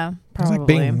 yeah, He's probably like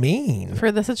being mean.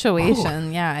 for the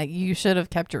situation. Yeah, you should have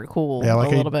kept your cool Yeah,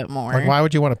 like a little bit more. Like, why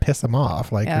would you want to piss him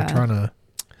off? Like, Yeah. you're trying to.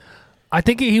 I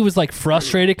think he was like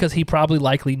frustrated because he probably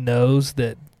likely knows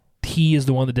that he is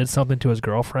the one that did something to his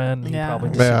girlfriend. And Yeah. He probably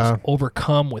just Yeah. is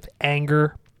overcome with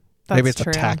anger. Maybe it's true.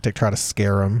 a tactic, try to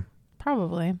scare him.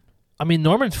 Probably. I mean,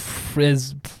 Norman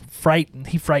is frightened.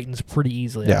 He frightens pretty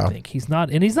easily. Yeah. I think he's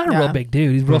not, and he's not a real Yeah. big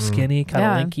dude. He's real Mhm. skinny, kind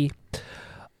of Yeah. lanky.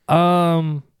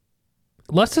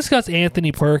 Let's discuss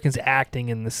Anthony Perkins' acting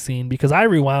in this scene because I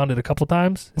rewound it a couple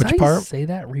times. Is Which that how you part? say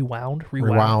that? Rewound.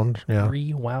 Yeah.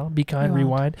 Rewound. Be kind.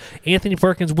 Rewound. Rewind. Anthony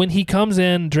Perkins, when he comes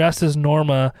in dressed as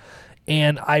Norma,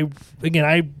 and I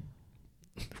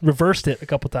reversed it a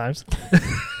couple times.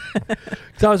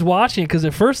 So I was watching because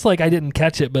at first, like, I didn't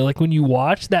catch it, but like when you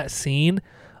watch that scene,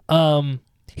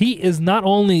 he is not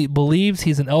only believes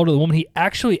he's an elderly woman, he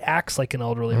actually acts like an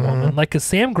elderly woman. Like, cause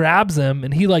Sam grabs him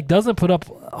and he like doesn't put up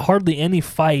hardly any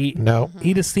fight. No.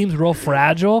 He just seems real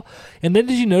fragile. And then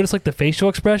did you notice like the facial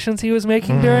expressions he was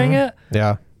making during it?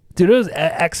 Yeah. Dude, it was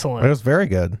excellent. It was very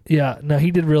good. Yeah, no, he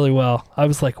did really well. I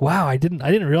was like, wow, I didn't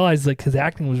realize like his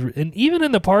acting was, and even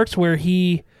in the parts where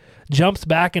he jumps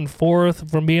back and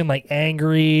forth from being like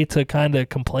angry to kind of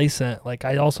complacent, like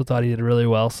I also thought he did really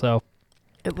well. So,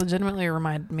 It legitimately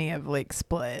reminded me of like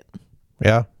Split.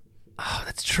 Yeah. oh,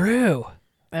 that's true.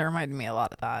 It reminded me a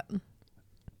lot of that.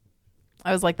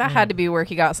 I was like, that had to be where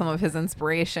he got some of his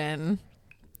inspiration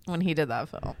when he did that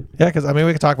film. Yeah, because, I mean,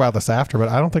 we could talk about this after, but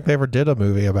I don't think they ever did a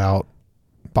movie about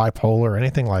bipolar or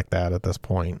anything like that at this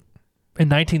point. In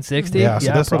 1960, Yeah,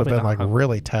 so this would have probably been like not.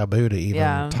 really taboo to even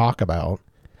Yeah. talk about.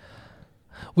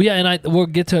 Well, yeah, and we'll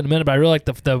get to it in a minute, but I really like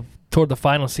the toward the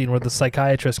final scene where the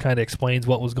psychiatrist kind of explains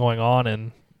what was going on,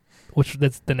 and which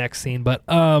that's the next scene. But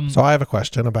So I have a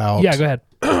question about yeah, go ahead.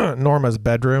 Norma's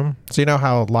bedroom. So you know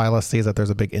how Lila sees that there's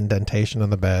a big indentation in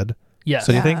the bed? Yeah,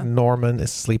 So do you think Yeah. Norman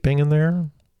is sleeping in there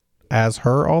as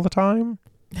her all the time?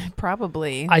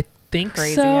 Probably. I think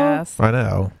Crazy so. ass. I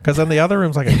know. Because then the other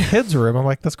room's like a kid's room. I'm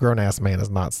like, this grown-ass man is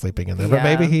not sleeping in there. But Yeah.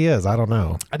 maybe he is. I don't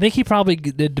know. I think he probably,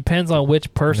 it depends on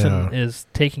which person Yeah. is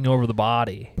taking over the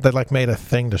body. But they like made a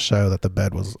thing to show that the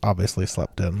bed was obviously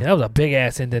slept in. Yeah, that was a big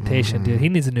ass indentation, dude. He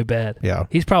needs a new bed. Yeah.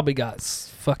 He's probably got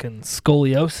fucking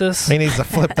scoliosis. He needs to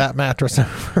flip that mattress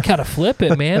over. Gotta flip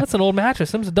it, man. That's an old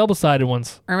mattress. Them's the double-sided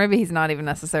ones. Or maybe he's not even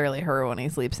necessarily her when he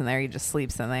sleeps in there. He just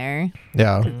sleeps in there.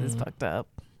 Yeah. It's fucked up.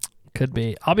 Could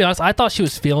be. I'll be honest. I thought she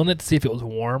was feeling it to see if it was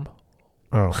warm.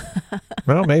 Oh.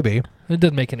 Well, maybe. It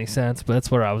doesn't make any sense, but that's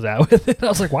where I was at with it. I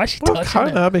was like, why is she Well, touching kind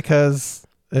it? of, because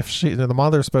if the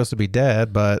mother's supposed to be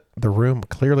dead, but the room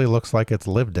clearly looks like it's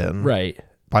lived in Right.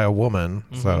 by a woman.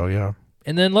 So, yeah.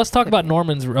 And then let's talk about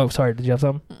Norman's. Oh, sorry. Did you have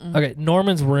something? Okay.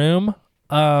 Norman's room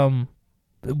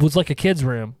it was like a kid's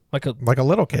room. Like a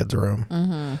little kid's room.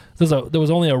 there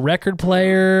was only a record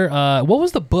player. What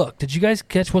was the book? Did you guys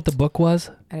catch what the book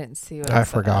was? I didn't see what I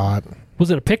forgot.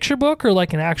 Was it a picture book or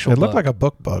like an actual It looked book? like a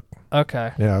book.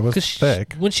 Okay. Yeah, it was 'Cause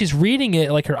thick. when she's reading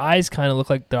it, like her eyes kind of look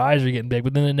like their eyes are getting big,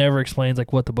 but then it never explains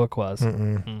like what the book was.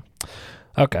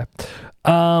 Okay.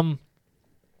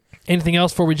 Anything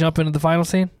else before we jump into the final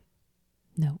scene?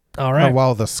 No. All right. Oh,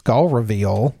 well, the skull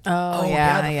reveal. Oh,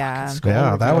 yeah, the yeah. fucking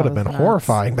Yeah, that would have was been nuts.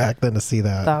 horrifying back then to see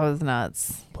that. That was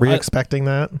nuts. Were you expecting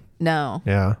that? No.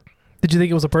 Yeah. Did you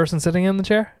think it was a person sitting in the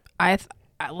chair?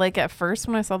 Like at first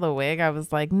when I saw the wig, I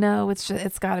was like, no,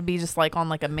 it's got to be just like on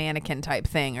like a mannequin type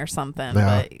thing or something.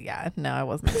 Yeah. But yeah, no, I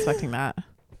wasn't expecting that.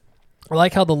 I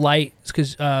like how the light,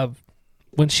 because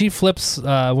when she flips,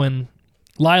 when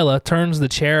Lila turns the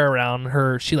chair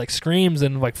around, she like screams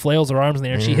and like flails her arms in the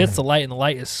air. She hits the light and the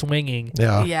light is swinging.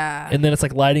 Yeah. Yeah. And then it's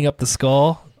like lighting up the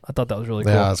skull. I thought that was really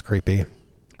cool. Yeah, it's creepy.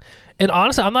 And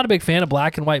honestly, I'm not a big fan of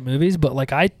black and white movies, but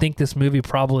like I think this movie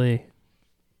probably,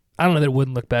 I don't know that it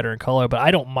wouldn't look better in color, but I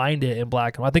don't mind it in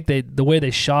black and white. I think the way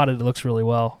they shot it, it looks really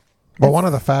well. Well, one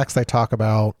of the facts they talk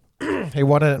about, he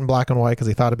wanted it in black and white because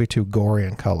he thought it'd be too gory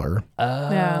in color.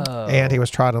 Yeah. And he was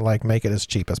trying to like make it as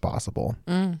cheap as possible.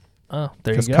 Oh,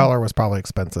 there you Because go. color was probably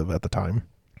expensive at the time.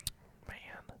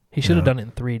 He should have Yeah. done it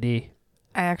in 3D.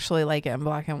 I actually like it in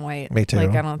black and white. Me too.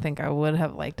 Like I don't think I would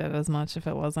have liked it as much if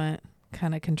it wasn't.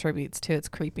 Kind of contributes to its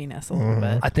creepiness a little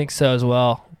bit. I think so as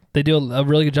well. They do a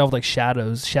really good job with like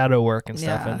shadow work and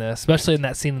stuff Yeah. in this, especially in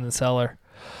that scene in the cellar.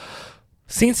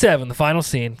 Scene 7, the final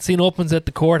scene. Scene opens at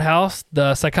the courthouse.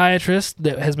 The psychiatrist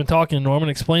that has been talking to Norman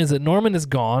explains that Norman is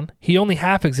gone. He only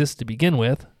half exists to begin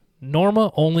with.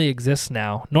 Norma only exists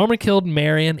now. Norman killed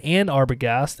Marion and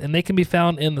Arbogast, and they can be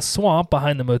found in the swamp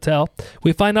behind the motel.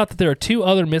 We find out that there are 2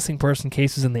 other missing person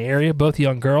cases in the area, both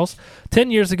young girls. 10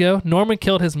 years ago, Norman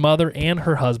killed his mother and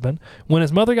her husband. When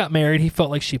his mother got married, he felt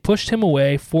like she pushed him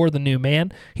away for the new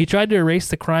man. He tried to erase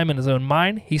the crime in his own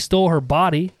mind. He stole her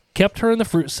body, kept her in the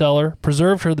fruit cellar,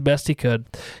 preserved her the best he could.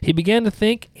 He began to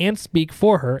think and speak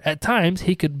for her. At times,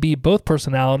 he could be both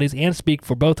personalities and speak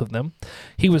for both of them.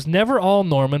 He was never all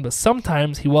Norman, but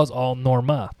sometimes he was all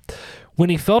Norma. When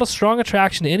he felt a strong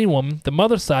attraction to any woman, the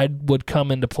mother side would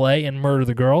come into play and murder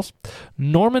the girls.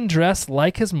 Norman dressed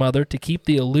like his mother to keep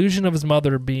the illusion of his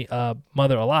mother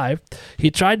alive. He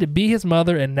tried to be his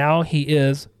mother, and now he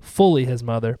is fully his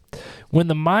mother. When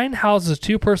the mind houses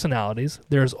 2 personalities,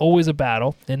 there is always a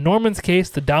battle. In Norman's case,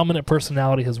 the dominant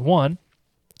personality has won.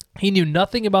 He knew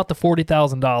nothing about the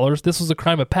 $40,000. This was a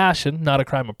crime of passion, not a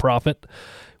crime of profit.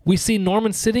 We see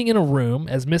Norman sitting in a room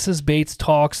as Mrs. Bates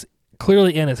talks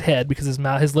clearly in his head because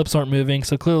his lips aren't moving,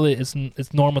 so clearly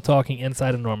it's Norma talking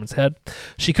inside of Norman's head.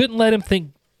 She couldn't let them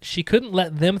think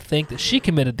that she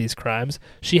committed these crimes.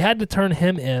 She had to turn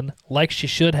him in like she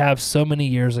should have so many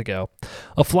years ago.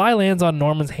 A fly lands on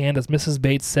Norman's hand as Mrs.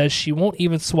 Bates says she won't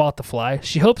even swat the fly.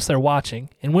 She hopes they're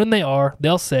watching, and when they are,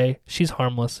 they'll say she's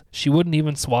harmless. She wouldn't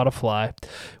even swat a fly.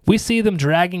 We see them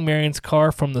dragging Marion's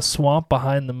car from the swamp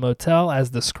behind the motel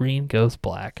as the screen goes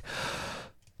black.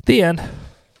 The end.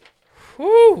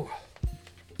 Woo!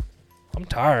 I'm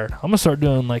tired. I'm gonna start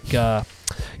doing like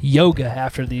yoga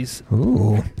after these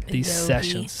Ooh. Yogi.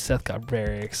 sessions. Seth got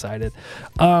very excited.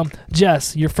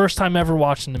 Jess, your first time ever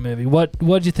watching the movie.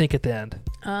 What'd you think at the end?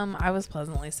 I was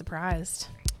pleasantly surprised.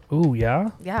 Ooh, yeah.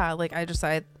 Yeah, like I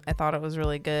thought it was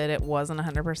really good. It wasn't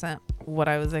 100% what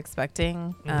I was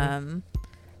expecting. But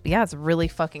yeah, it's really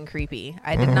fucking creepy.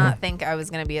 I did not think I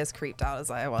was gonna be as creeped out as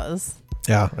I was.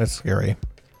 Yeah, it's scary.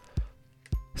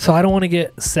 So I don't want to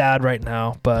get sad right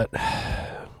now, but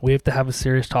we have to have a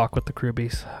serious talk with the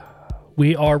Krubies.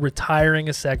 We are retiring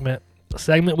a segment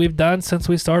we've done since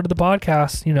we started the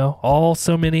podcast, all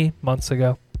so many months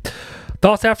ago.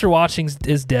 Thoughts After Watching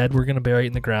is dead. We're going to bury it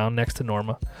in the ground next to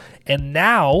Norma. And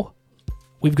now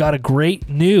we've got a great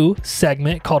new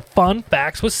segment called Fun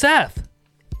Facts with Seth.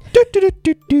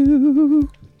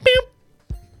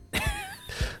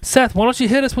 Seth, why don't you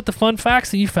hit us with the fun facts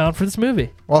that you found for this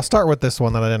movie? Well, I'll start with this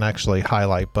one that I didn't actually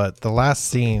highlight, but the last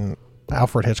scene,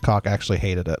 Alfred Hitchcock actually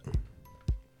hated it.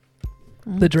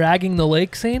 The dragging the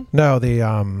lake scene? No,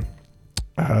 the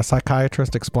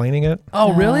psychiatrist explaining it.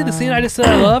 Oh, really? The scene I just said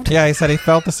I loved? Yeah, he said he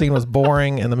felt the scene was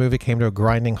boring and the movie came to a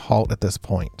grinding halt at this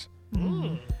point.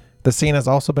 The scene has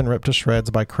also been ripped to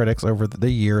shreds by critics over the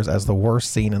years as the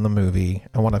worst scene in the movie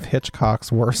and one of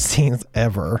Hitchcock's worst scenes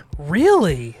ever.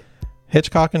 Really?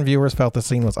 Hitchcock and viewers felt the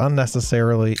scene was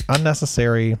unnecessary,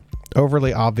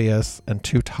 overly obvious, and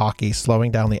too talky,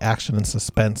 slowing down the action and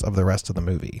suspense of the rest of the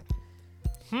movie.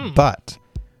 But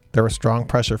there was strong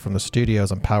pressure from the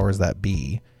studios and powers that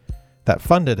be that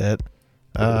funded it,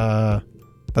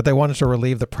 that they wanted to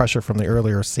relieve the pressure from the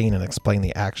earlier scene and explain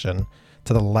the action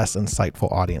to the less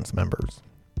insightful audience members.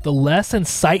 The less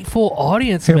insightful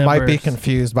audience Who members might be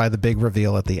confused by the big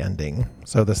reveal at the ending.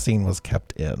 So the scene was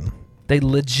kept in. They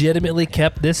legitimately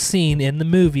kept this scene in the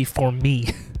movie for me.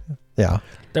 Yeah.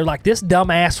 They're like, this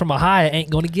dumbass from Ohio ain't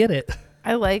going to get it.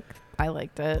 I liked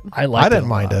it. I didn't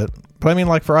mind it. But I mean,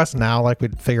 like for us now, like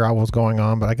we'd figure out what was going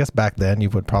on. But I guess back then you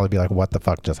would probably be like, what the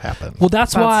fuck just happened? Well,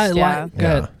 that's why I yeah. like. Go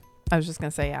ahead. I was just going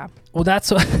to say, yeah. Well,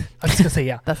 that's what I'm just gonna say.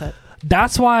 Yeah, That's it.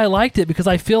 that's why I liked it, because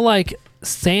I feel like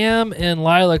Sam and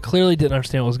Lila clearly didn't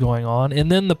understand what was going on,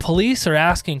 and then the police are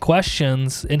asking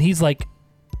questions, and he's like,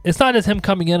 it's not just him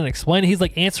coming in and explaining. He's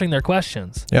like answering their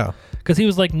questions. Yeah. Because he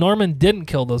was like, Norman didn't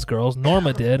kill those girls.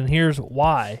 Norma did, and here's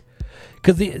why.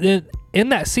 Because in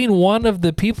that scene, one of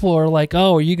the people are like,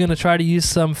 oh, are you going to try to use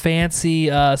some fancy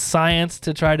science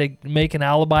to try to make an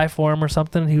alibi for him or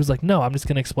something? And he was like, no, I'm just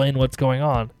going to explain what's going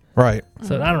on. Right.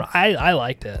 So I don't know. I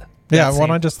liked it. Yeah. That Well,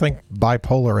 scene. I just think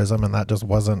bipolarism, and that just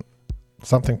wasn't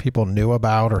something people knew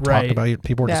about or Right. talked about.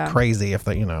 People were Yeah. just crazy if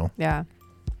they, Yeah.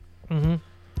 Mm-hmm.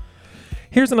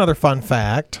 Here's another fun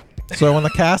fact. So when the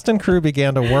cast and crew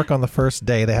began to work on the first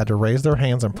day, they had to raise their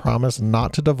hands and promise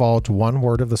not to divulge one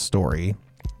word of the story.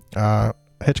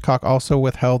 Hitchcock also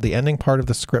withheld the ending part of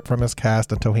the script from his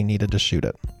cast until he needed to shoot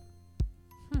it.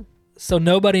 So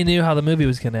nobody knew how the movie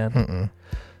was going to end. Mm-mm.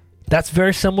 That's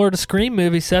very similar to Scream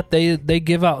movie set. They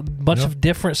give out a bunch Yep. of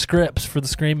different scripts for the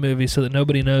Scream movie so that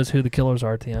nobody knows who the killers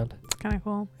are at the end. It's kind of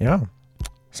cool. Yeah.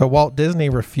 So Walt Disney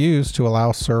refused to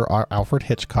allow Sir Alfred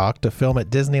Hitchcock to film at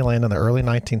Disneyland in the early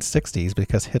 1960s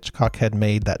because Hitchcock had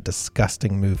made that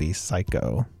disgusting movie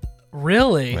Psycho.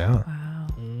 Really? Yeah. Wow.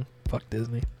 Fuck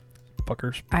Disney.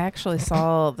 Fuckers. I actually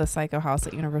saw the Psycho House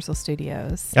at Universal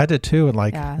Studios. I did too in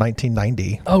like Yeah.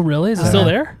 1990. Oh, really? Is it Yeah. still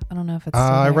there? I don't know if it's. Still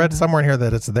I there read or not. somewhere in here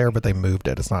that it's there, but they moved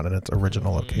it. It's not in its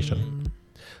original location.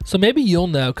 So maybe you'll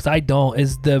know, because I don't.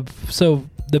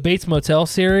 The Bates Motel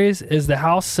series, is the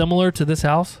house similar to this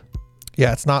house?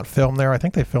 Yeah, it's not filmed there. I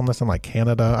think they filmed this in like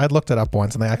Canada. I looked it up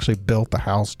once, and they actually built the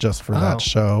house just for Oh. that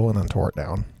show and then tore it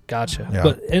down. Gotcha. Yeah.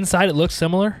 But inside it looks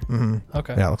similar? Mm-hmm.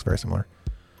 Okay. Yeah, it looks very similar.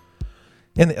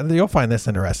 And you'll find this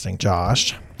interesting,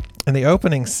 Josh. In the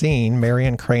opening scene,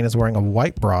 Marion Crane is wearing a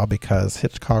white bra because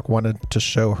Hitchcock wanted to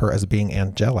show her as being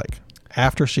angelic.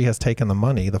 After she has taken the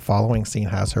money, the following scene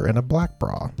has her in a black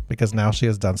bra because now she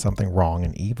has done something wrong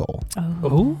and evil.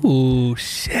 Oh. Ooh,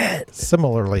 shit.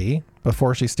 Similarly,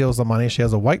 before she steals the money, she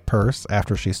has a white purse.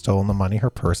 After she's stolen the money, her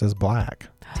purse is black.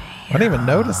 I didn't even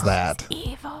notice that.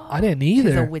 Evil. I didn't She's a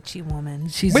either. witchy woman.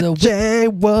 She's a Witchy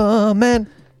woman.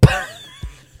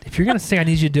 If you're going to sing, I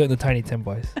need you to do it in the Tiny Tim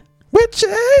voice. Witchy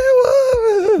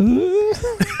woman.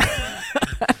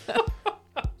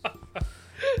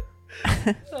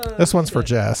 This one's for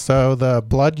Jess. So the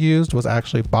blood used was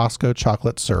actually Bosco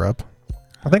chocolate syrup.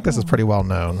 I think this is pretty well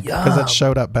known because Yum. it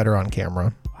showed up better on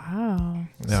camera. Wow.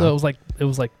 Yeah. So it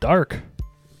was like dark.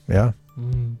 Yeah.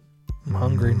 I'm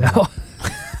hungry now.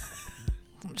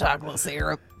 Chocolate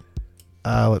syrup.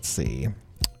 Let's see.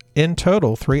 In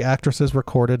total, 3 actresses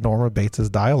recorded Norma Bates's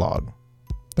dialogue.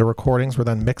 The recordings were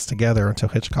then mixed together until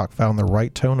Hitchcock found the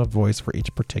right tone of voice for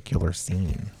each particular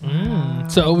scene.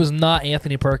 So it was not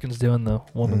Anthony Perkins doing the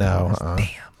woman's No. voice. Damn.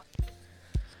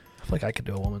 I feel like I could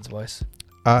do a woman's voice.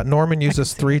 Norman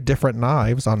uses 3 different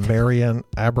knives on Marion,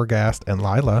 Abergast, and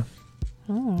Lila.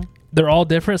 Oh. They're all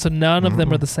different, so none of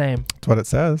them are the same. That's what it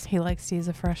says. He likes to use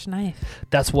a fresh knife.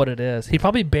 That's what it is. He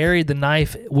probably buried the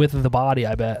knife with the body,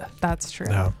 I bet. That's true.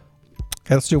 No.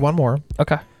 Okay, let's do one more.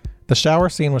 Okay. The shower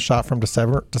scene was shot from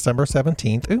December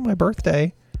 17th, my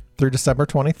birthday, through December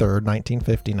 23rd,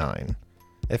 1959.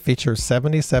 It features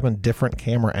 77 different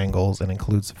camera angles and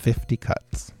includes 50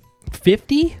 cuts.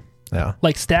 50? Yeah.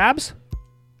 Like stabs?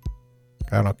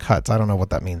 I don't know, cuts. I don't know what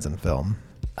that means in film.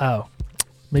 Oh.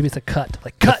 Maybe it's a cut.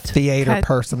 Like, cut. Theater Cut.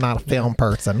 person, not a film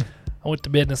person. I went to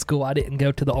business school. I didn't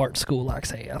go to the art school like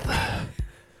Seth.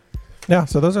 Yeah,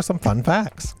 so those are some fun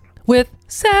facts. With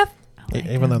Seth. I like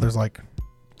Even though them. there's like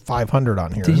 500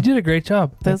 on here. You did a great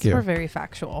job. Those Thank you. were very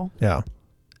factual. Yeah.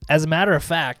 As a matter of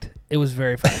fact, it was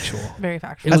very factual. Very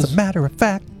factual. It As was- a matter of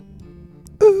fact.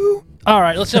 Ooh. All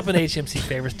right, let's jump into HMC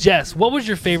favorites. Jess, what was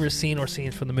your favorite scene or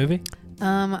scenes from the movie?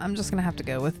 I'm just gonna have to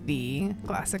go with the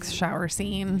classic shower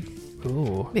scene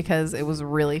Ooh. because it was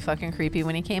really fucking creepy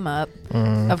when he came up.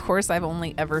 Of course, I've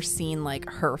only ever seen like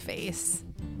her face,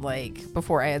 like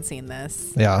before I had seen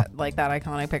this. Yeah. Like that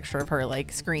iconic picture of her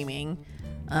like screaming.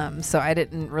 So I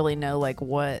didn't really know like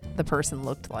what the person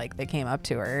looked like that came up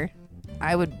to her.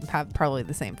 I would have probably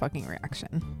the same fucking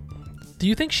reaction. Do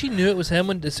you think she knew it was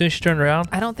him as soon as she turned around?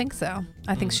 I don't think so.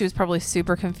 I think she was probably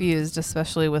super confused,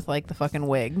 especially with like the fucking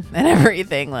wig and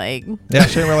everything. Like, Yeah,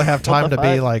 she didn't really have time the to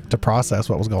be fuck? like to process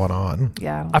what was going on.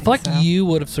 yeah. I feel like think so. you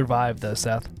would have survived though,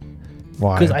 Seth.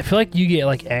 Why? Because I feel like you get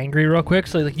like angry real quick.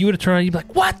 So like you would have turned around and you'd be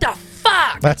like, what the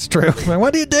fuck? That's true. Like,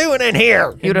 what are you doing in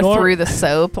here? You would have threw the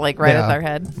soap like right Yeah. at their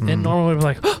head. And Norman would be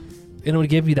like, and it would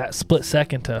give you that split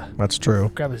second to That's true.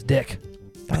 grab his dick.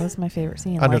 That was my favorite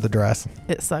scene. Under Like, the dress.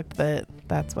 it sucked that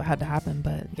that's what had to happen,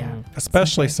 but yeah.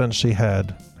 Especially Okay. since she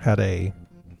had a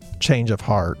change of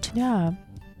heart. Yeah.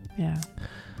 Yeah.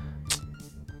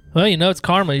 Well, you know, it's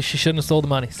karma. She shouldn't have stole the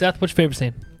money. Seth, what's your favorite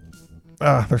scene?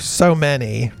 There's so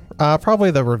many.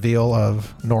 Probably the reveal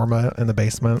of Norma in the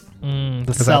basement. The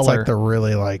Because cellar. that's like the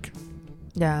really like,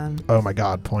 Yeah. oh my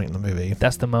God point in the movie.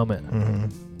 That's the moment. hmm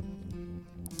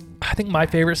I think my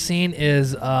favorite scene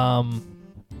is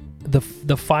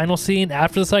the final scene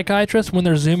after the psychiatrist when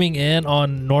they're zooming in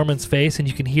on Norman's face and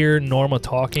you can hear Norma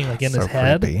talking like in so his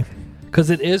head creepy. because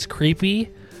it is creepy.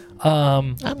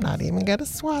 I'm not even gonna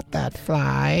swat that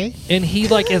fly. And he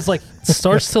like is like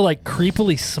starts to like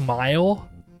creepily smile.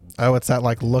 Oh, it's that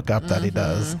like look up that he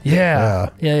does. Yeah.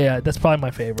 That's probably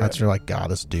my favorite. That's you're like,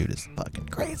 God, this dude is fucking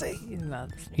crazy. He's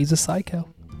nuts. He's a psycho.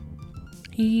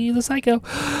 He's a psycho.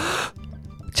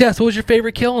 Jess, what was your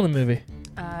favorite kill in the movie?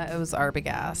 It was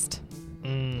Arbogast.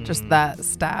 Just that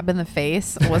stab in the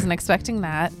face. I wasn't expecting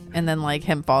that. And then like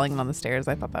him falling on the stairs.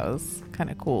 I thought that was kind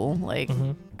of cool. Like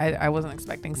I wasn't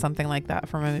expecting something like that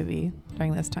from a movie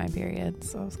during this time period.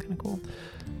 So it was kind of cool.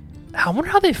 I wonder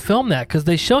how they filmed that because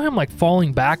they show him like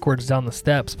falling backwards down the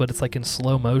steps, but it's like in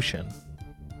slow motion.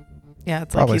 Yeah,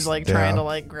 it's Probably like he's like yeah. trying to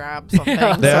like grab something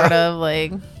Yeah. sort of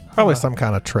like. Probably some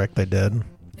kind of trick they did.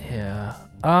 Yeah.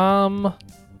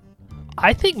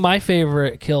 I think my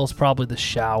favorite kill is probably the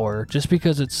shower, just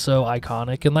because it's so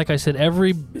iconic. And like I said,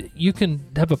 you can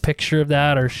have a picture of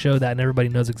that or show that, and everybody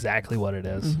knows exactly what it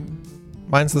is.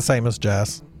 Mine's the same as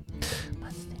Jess.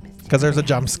 Because there's a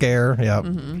jump scare. Yep.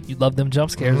 You love them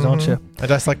jump scares, don't you? I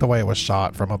just like the way it was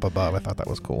shot from up above. I thought that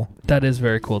was cool. That is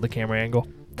very cool, the camera angle.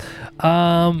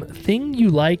 Thing you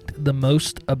liked the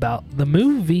most about the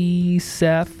movie,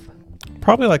 Seth?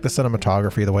 Probably like the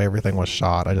cinematography, the way everything was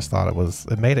shot. I just thought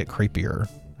it made it creepier.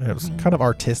 It was kind of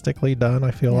artistically done, I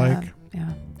feel like. Yeah.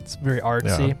 It's very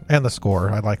artsy. Yeah. And the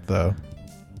score. I like the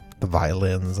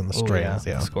violins and the Oh, strings.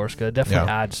 Yeah. The score's good. Definitely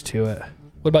Yeah. adds to it.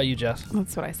 What about you, Jess?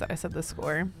 That's what I said. I said the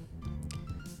score.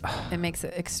 It makes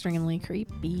it extremely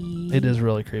creepy. It is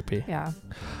really creepy. Yeah.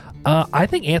 I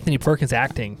think Anthony Perkins'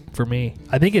 acting, for me,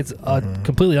 I think it's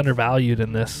completely undervalued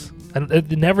in this. And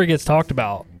it never gets talked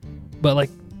about. But, like,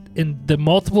 in the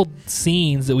multiple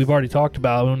scenes that we've already talked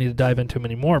about, we don't need to dive into them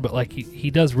anymore, but, like, he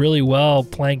does really well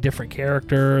playing different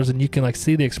characters, and you can, like,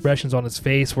 see the expressions on his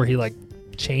face where he, like,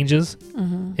 changes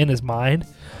in his mind.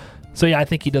 So, yeah, I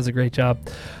think he does a great job.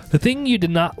 The thing you did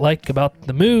not like about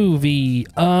the movie,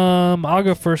 I'll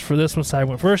go first for this one, so I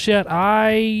went first yet.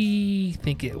 I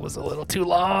think it was a little too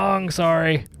long.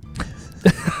 Sorry.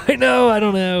 I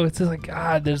don't know. It's just like,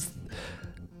 God, there's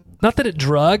not that it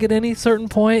drug at any certain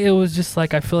point. It was just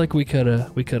like, I feel like we could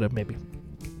have maybe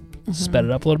sped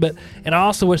it up a little bit. And I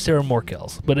also wish there were more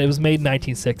kills, but it was made in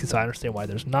 1960, so I understand why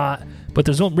there's not. But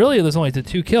there's only the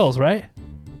 2 kills, right?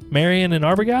 Marion and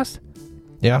Arbogast?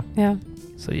 Yeah. Yeah.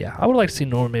 So yeah, I would like to see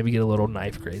Norman maybe get a little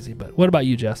knife crazy. But what about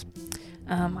you, Jess?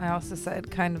 I also said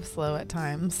kind of slow at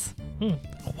times.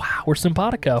 Wow, we're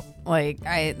simpatico. Like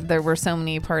there were so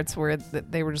many parts where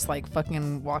they were just like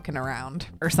fucking walking around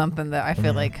or something that I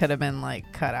feel like could have been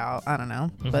like cut out. I don't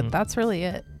know, but that's really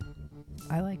it.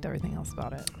 I liked everything else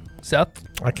about it. Seth?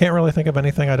 I can't really think of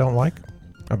anything I don't like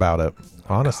about it,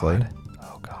 honestly.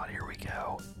 Oh God, here we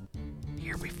go.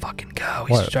 Here we fucking go.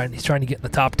 What? He's trying to get in the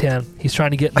top 10. He's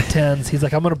trying to get in the 10s. He's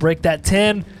like, I'm gonna break that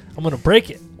 10. I'm gonna break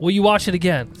it. Will you watch it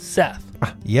again, Seth?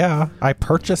 Yeah, I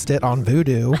purchased it on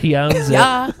Vudu. He owns it.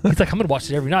 Yeah. He's like, I'm gonna watch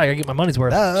it every night. I gotta get my money's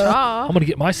worth. Aw. I'm gonna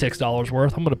get my $6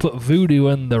 worth. I'm gonna put Voodoo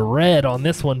in the red on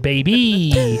this one,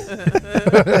 baby.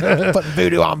 Put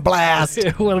Vudu on blast.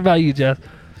 What about you, Jeff?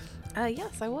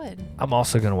 Yes, I would. I'm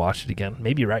also gonna watch it again.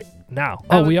 Maybe right now.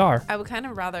 I Oh, would- we are. I would kind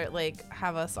of rather like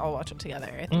have us all watch it together.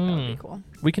 I think that would be cool.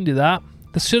 We can do that.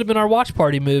 This should have been our watch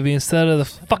party movie instead of the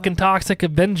fucking Toxic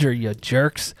Avenger, you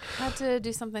jerks. Had to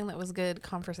do something that was good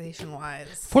conversation-wise.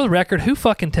 For the record, who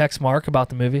fucking texts Mark about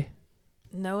the movie?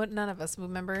 No, none of us.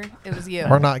 Remember? It was you.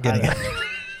 We're not getting it.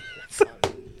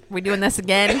 We doing this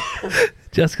again?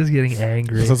 Jessica's getting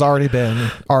angry. This has already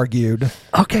been argued.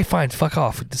 Okay, fine. Fuck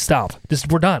off. Stop.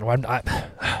 We're done.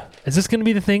 Is this going to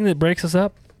be the thing that breaks us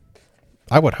up?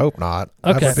 I would hope not.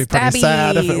 Okay. That would be pretty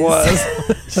sad if it was.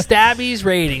 Stabby's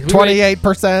ratings.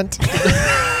 28%.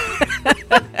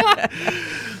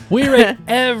 We rate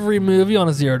every movie on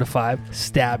a 0 to 5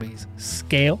 Stabby's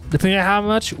scale, depending on how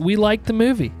much we like the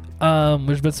movie.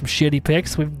 There's been some shitty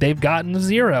picks. They've gotten a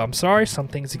 0. I'm sorry. Some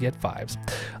things get 5s.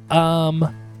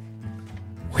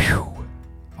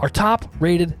 Our top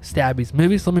rated Stabby's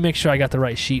movies. Let me make sure I got the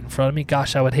right sheet in front of me.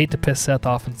 Gosh, I would hate to piss Seth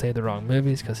off and say the wrong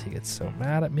movies because he gets so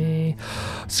mad at me.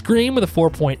 Scream with a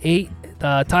 4.8.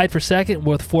 Tied for second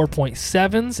with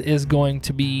 4.7s is going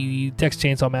to be Texas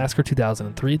Chainsaw Massacre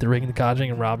 2003, The Ring, The Conjuring,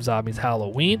 and Rob Zombie's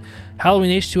Halloween. Halloween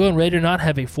H2O and Rated or Not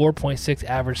have a 4.6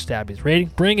 average Stabby's rating.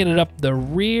 Bringing it up the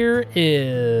rear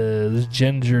is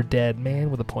Ginger Dead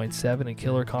Man with a 0.7 and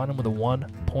Killer Condom with a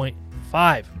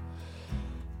 1.5.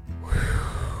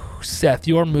 Seth,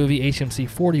 your movie, HMC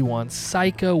 41,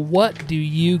 Psycho. What do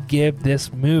you give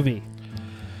this movie?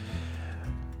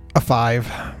 A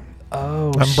 5.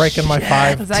 Oh, I'm breaking my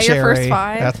 5 Is that cherry. your first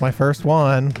 5? That's my first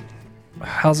one.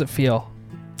 How's it feel?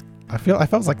 I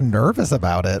felt like nervous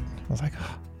about it. I was like,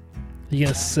 You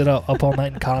gonna sit up all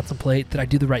night and contemplate? Did I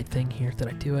do the right thing here? Did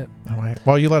I do it?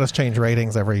 well, you let us change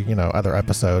ratings every other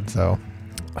episode, so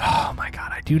Oh my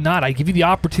God, I do not. I give you the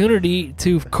opportunity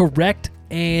to correct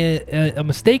a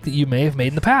mistake that you may have made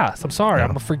in the past. I'm sorry. Yeah.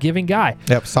 I'm a forgiving guy.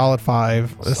 yep, solid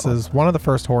 5. This is one of the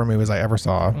first horror movies I ever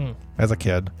saw as a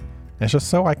kid. And it's just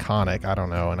so iconic. I don't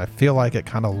know, and I feel like it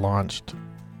kind of launched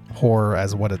horror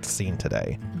as what it's seen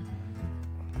today.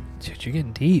 Dude, you're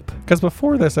getting deep. Because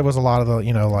before this, it was a lot of the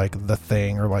like The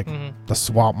Thing or like the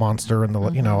Swamp Monster and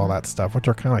the all that stuff, which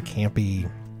are kind of like campy.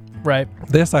 Right.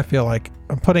 This, I feel like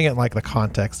I'm putting it in like the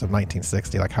context of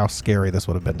 1960, like how scary this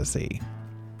would have been to see.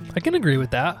 I can agree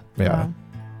with that. Yeah,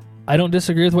 I don't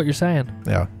disagree with what you're saying.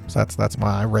 yeah. So that's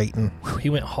my rating. Whew, he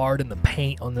went hard in the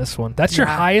paint on this one. That's your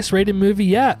highest rated movie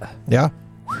yet. Yeah,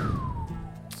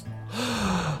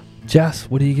 Jess,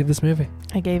 what do you give this movie?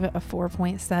 I gave it a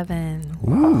 4.7.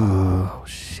 Oh,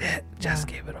 shit. Jess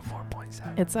gave it a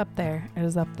 4.7. It's up there. It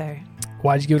is up there.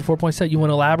 Why'd you give it a 4.7? You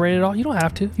want to elaborate at all? You don't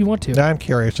have to if you want to. yeah. I'm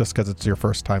curious just because it's your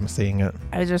first time seeing it.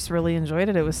 I just really enjoyed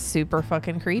it. It was super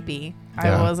fucking creepy.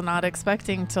 Yeah. I was not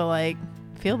expecting to like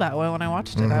feel that way when I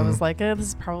watched it. I was like, this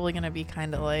is probably going to be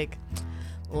kind of like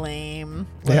lame.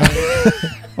 Yeah,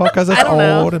 well, because it's I don't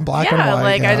know. old and black and white.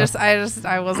 Like yeah.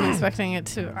 I wasn't expecting it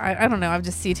to. I don't know. I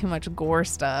just see too much gore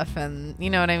stuff, and you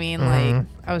know what I mean. Like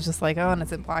I was just like, oh, and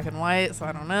it's in black and white, so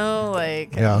I don't know.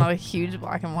 Like Yeah. I'm not a huge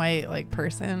black and white like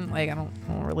person. Like I don't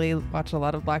really watch a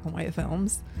lot of black and white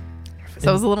films, so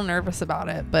I was a little nervous about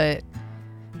it, but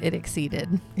it exceeded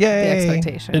the Yay.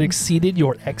 expectation. It exceeded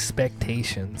your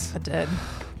expectations. It did.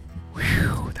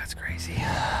 Whew, that's crazy.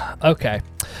 Okay.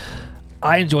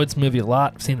 I enjoyed this movie a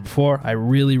lot. I've seen it before. I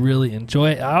really, really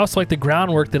enjoy it. I also like the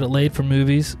groundwork that it laid for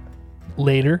movies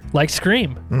later, like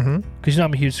Scream. Because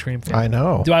I'm a huge Scream fan. I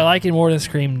know. Do I like it more than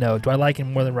Scream? No. Do I like it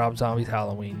more than Rob Zombie's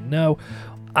Halloween? No.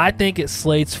 I think it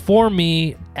slates for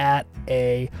me at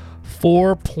a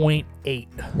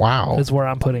 4.8. Wow. Is where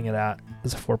I'm putting it at.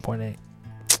 It's a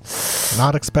 4.8.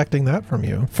 Not expecting that from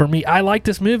you. For me, I like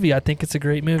this movie. I think it's a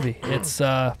great movie. It's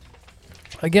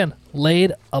again,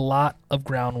 laid a lot of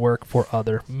groundwork for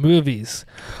other movies.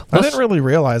 I didn't really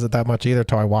realize it that much either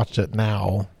till I watched it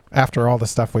now. After all the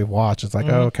stuff we've watched, it's like,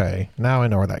 oh, okay, now I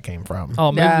know where that came from.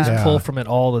 Oh, movies Yeah. pull from it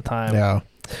all the time. Yeah.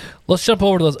 Let's jump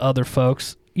over to those other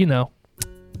folks.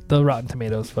 The Rotten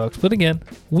Tomatoes folks. But again,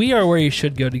 we are where you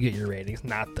should go to get your ratings,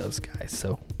 not those guys.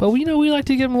 So, but we like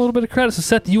to give them a little bit of credit. So,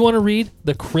 Seth, do you want to read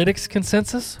the critics'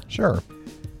 consensus? Sure.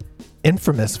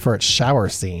 Infamous for its shower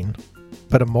scene,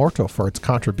 but immortal for its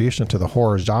contribution to the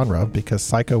horror genre because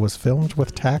Psycho was filmed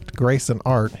with tact, grace, and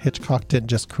art. Hitchcock didn't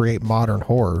just create modern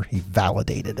horror, he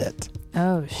validated it.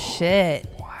 Oh shit.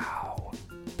 Wow,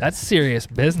 that's serious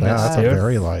business, Yeah, that's a dude.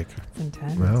 very It's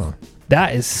intense. yeah.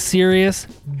 That is serious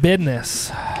business.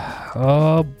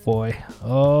 Oh boy.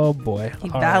 Oh boy. He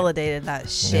All right. validated that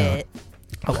shit.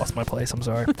 I lost my place. I'm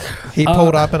sorry. He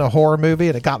pulled up in a horror movie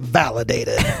and it got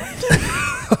validated.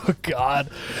 Oh, God.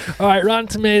 All right, Rotten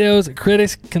Tomatoes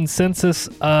critics consensus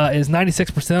is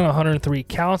 96% on 103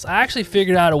 counts. I actually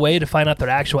figured out a way to find out their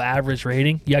actual average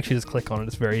rating. You actually just click on it.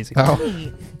 It's very easy.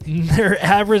 Oh, Their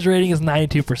average rating is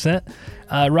 92%.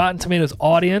 Rotten Tomatoes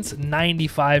audience,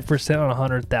 95% on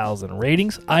 100,000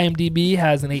 ratings. IMDb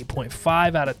has an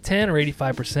 8.5 out of 10 or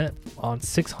 85% on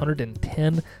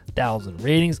 610,000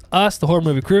 ratings. Us, the Horror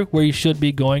Movie Crew, where you should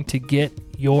be going to get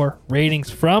your ratings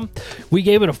from. We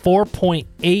gave it a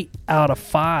 4.8 out of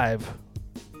 5.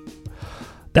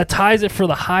 That ties it for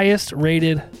the highest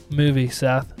rated movie,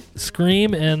 Seth.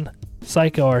 Scream and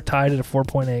Psycho are tied at a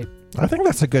 4.8. I think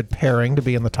that's a good pairing to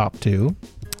be in the top 2.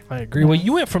 I agree. Well,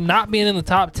 you went from not being in the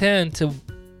top 10 to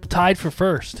tied for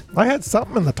first. I had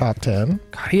something in the top 10.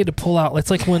 God, he had to pull out. It's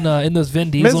like when in those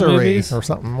Vin Diesel Misery movies. or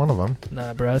something, one of them.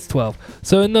 Nah, bro, that's 12.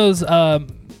 So in those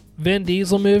Vin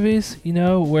Diesel movies, you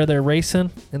know, where they're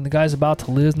racing and the guy's about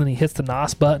to lose and then he hits the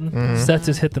NOS button. Mhm. Seth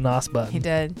just hit the NOS button. He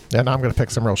did. Yeah, now I'm going to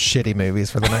pick some real shitty movies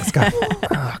for the next guy.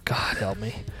 Oh, God, help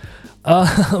me.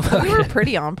 We were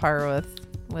pretty on par with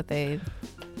what they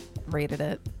rated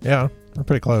it, Yeah, we're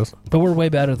pretty close. But we're way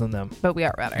better than them. but we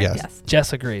are better. Yes. Yes.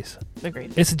 Jess agrees.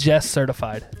 Agreed. It's Jess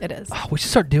certified. It is. Oh, we should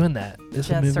start doing that. This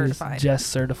Jess movie is certified. Jess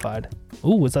certified.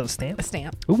 Ooh, is that a stamp? A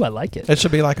stamp. Ooh, I like it. It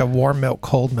should be like a warm milk,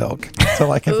 cold milk. So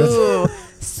like if it's, Ooh,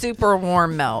 super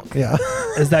warm milk. yeah.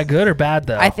 Is that good or bad,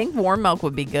 though? I think warm milk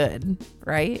would be good,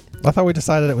 right? I thought we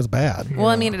decided it was bad. Well,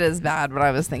 I mean, it is bad, but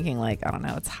I was thinking, like, I don't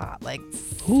know, it's hot. Like,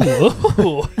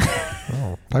 Ooh.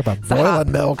 Oh, talk about it's a hot,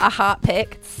 boiling milk. a hot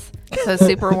pick. So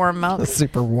super warm milk.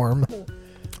 Super warm.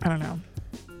 I don't know.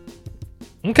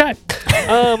 Okay.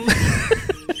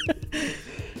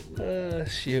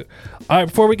 Shoot. All right,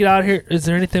 before we get out of here, is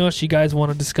there anything else you guys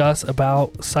want to discuss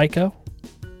about Psycho?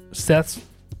 Seth's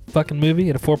fucking movie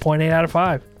at a 4.8 out of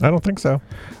 5. I don't think so.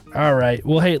 All right.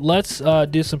 Well, hey, let's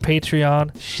do some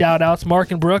Patreon shout-outs.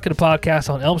 Mark and Brooke at a podcast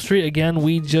on Elm Street. Again,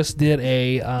 we just did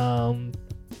a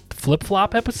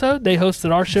flip-flop episode. They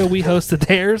hosted our show. We hosted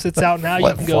theirs. It's out now. You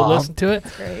can go Flip-flop. listen to it.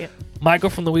 Great.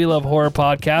 Michael from the We Love Horror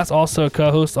podcast, also a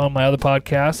co-host on my other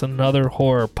podcast, another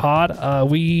horror pod.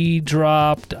 We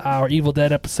dropped our Evil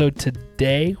Dead episode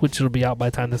today, which will be out by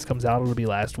the time this comes out. It'll be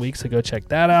last week, so go check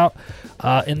that out.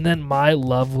 And then My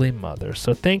Lovely Mother.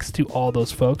 So thanks to all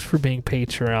those folks for being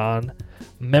Patreon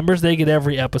members. They get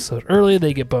every episode early.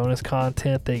 They get bonus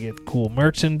content. They get cool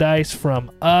merchandise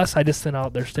from us. I just sent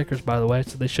out their stickers, by the way,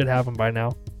 so they should have them by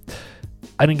now.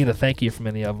 I didn't get a thank you from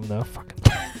any of them, though. Fucking.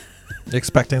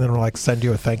 Expecting them to like send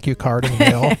you a thank you card in the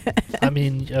mail. I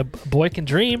mean, a boy can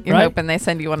dream, You're right? hoping they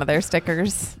send you one of their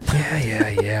stickers.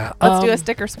 Yeah. Let's do a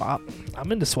sticker swap.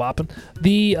 I'm into swapping.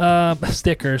 The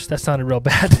stickers, that sounded real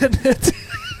bad, didn't it?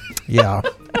 Yeah.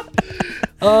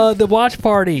 The watch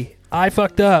party. I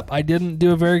fucked up. I didn't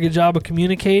do a very good job of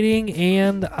communicating,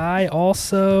 and I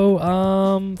also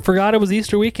forgot it was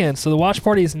Easter weekend. So the watch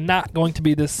party is not going to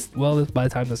be this. Well, by the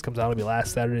time this comes out, it'll be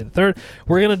last Saturday the 3rd.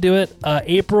 We're gonna do it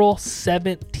April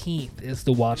 17th is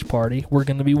the watch party. We're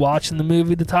gonna be watching the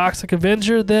movie The Toxic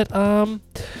Avenger that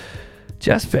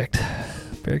Jess picked.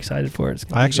 Very excited for it. It's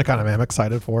gonna I be actually good. kind of am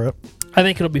excited for it. I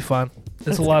think it'll be fun.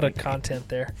 There's a lot of content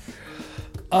there.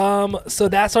 So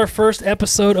that's our first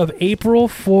episode of April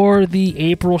for the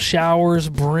April Showers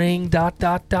Bring ...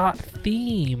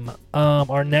 theme.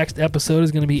 Our next episode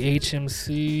is going to be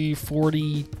HMC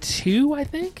 42, I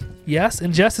think. Yes,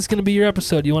 and Jess, it's going to be your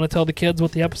episode. You want to tell the kids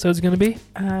what the episode's going to be?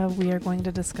 We are going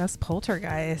to discuss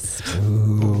Poltergeist.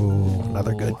 Ooh,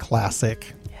 another good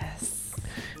classic. Yes.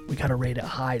 We got to rate it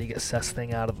high to get Seth's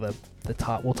thing out of the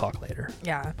top. We'll talk later.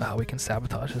 Yeah. Wow, we can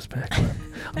sabotage this pick.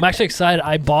 I'm actually excited.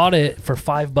 I bought it for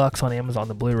 $5 on Amazon,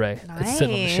 the Blu-ray. It's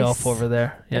sitting on the shelf Nice. over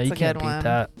there. Yeah, That's you a can't good beat one.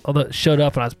 that. Although it showed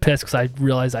up and I was pissed because I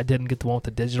realized I didn't get the one with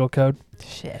the digital code.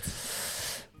 Shit.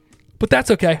 But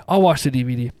that's okay. I'll watch the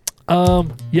DVD.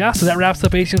 Yeah, so that wraps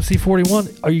up HMC 41.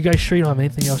 Are you guys sure you don't have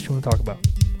anything else you want to talk about?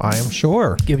 I am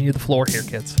sure. Giving you the floor here,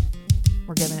 kids.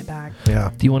 We're giving it back.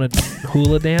 Yeah. Do you want to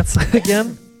hula dance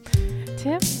again?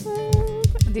 Tim?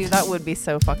 Dude, that would be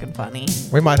so fucking funny.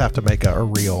 We might have to make a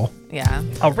reel. Yeah.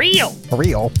 A reel. A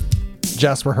reel.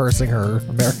 Jess rehearsing her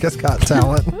America's Got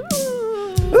Talent.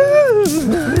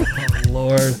 Oh,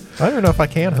 Lord. I don't know if I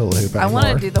can hula hoop I anymore.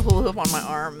 want to do the hula hoop on my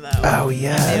arm, though. Oh,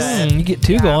 yes. You get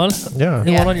two Yeah. going. Yeah. And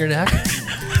Yeah. one on your neck.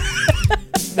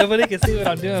 Nobody can see what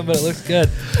I'm doing, but it looks good.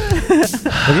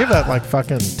 Well, you have that like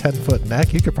fucking 10-foot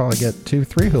neck. You could probably get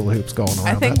 2-3 hula hoops going around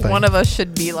I think that thing. one of us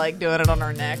should be like doing it on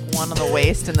our neck, one on the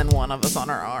waist, and then one of us on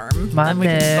our arm. My and we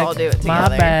can neck, just all do it my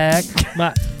together. back,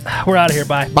 my. We're out of here.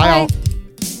 Bye. Bye, all.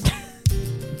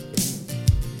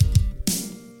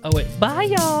 Oh wait. Bye,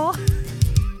 y'all.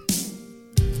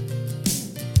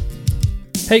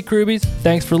 Hey, Krubies,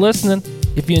 thanks for listening.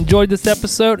 If you enjoyed this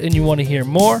episode and you want to hear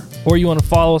more, or you want to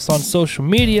follow us on social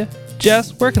media,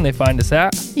 Jess, where can they find us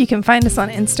at? You can find us on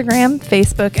Instagram,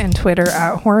 Facebook, and Twitter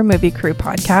at Horror Movie Crew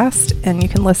Podcast, and you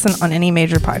can listen on any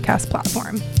major podcast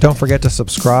platform. Don't forget to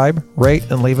subscribe, rate,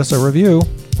 and leave us a review.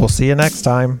 We'll see you next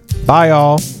time. Bye,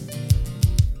 y'all.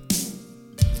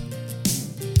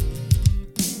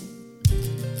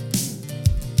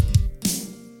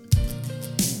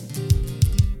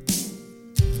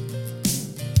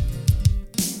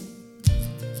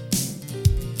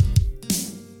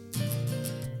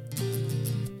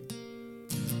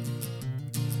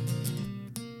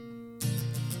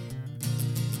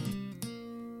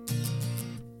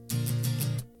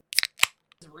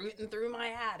 Rooting through my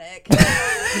attic.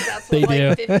 That's They what do.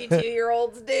 like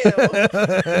 52-year-olds do.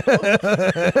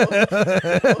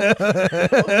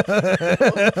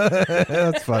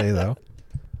 That's funny, though.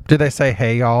 Did they say,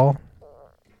 hey, y'all?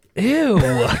 Ew, You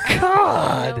know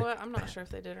God. what? I'm not sure if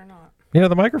they did or not. You know,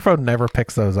 the microphone never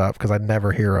picks those up because I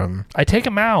never hear them. I take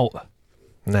them out.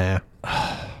 Nah.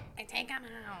 I take them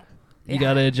out. You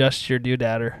got to adjust your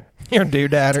doodadder. Your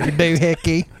doodad or your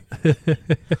doohickey.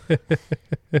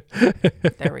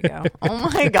 There we go. Oh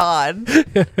my God.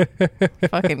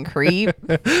 Fucking creep.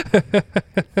 If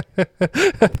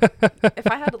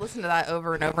I had to listen to that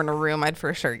over and over in a room, I'd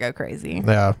for sure go crazy.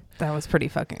 Yeah. That was pretty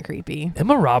fucking creepy.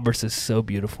 Emma Roberts is so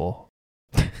beautiful.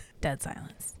 Dead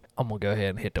silence. I'm going to go ahead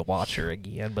and hit the watch her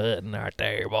again button right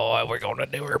there, boy. We're going to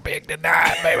do her big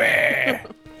tonight, baby.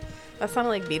 That sounded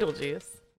like Beetlejuice.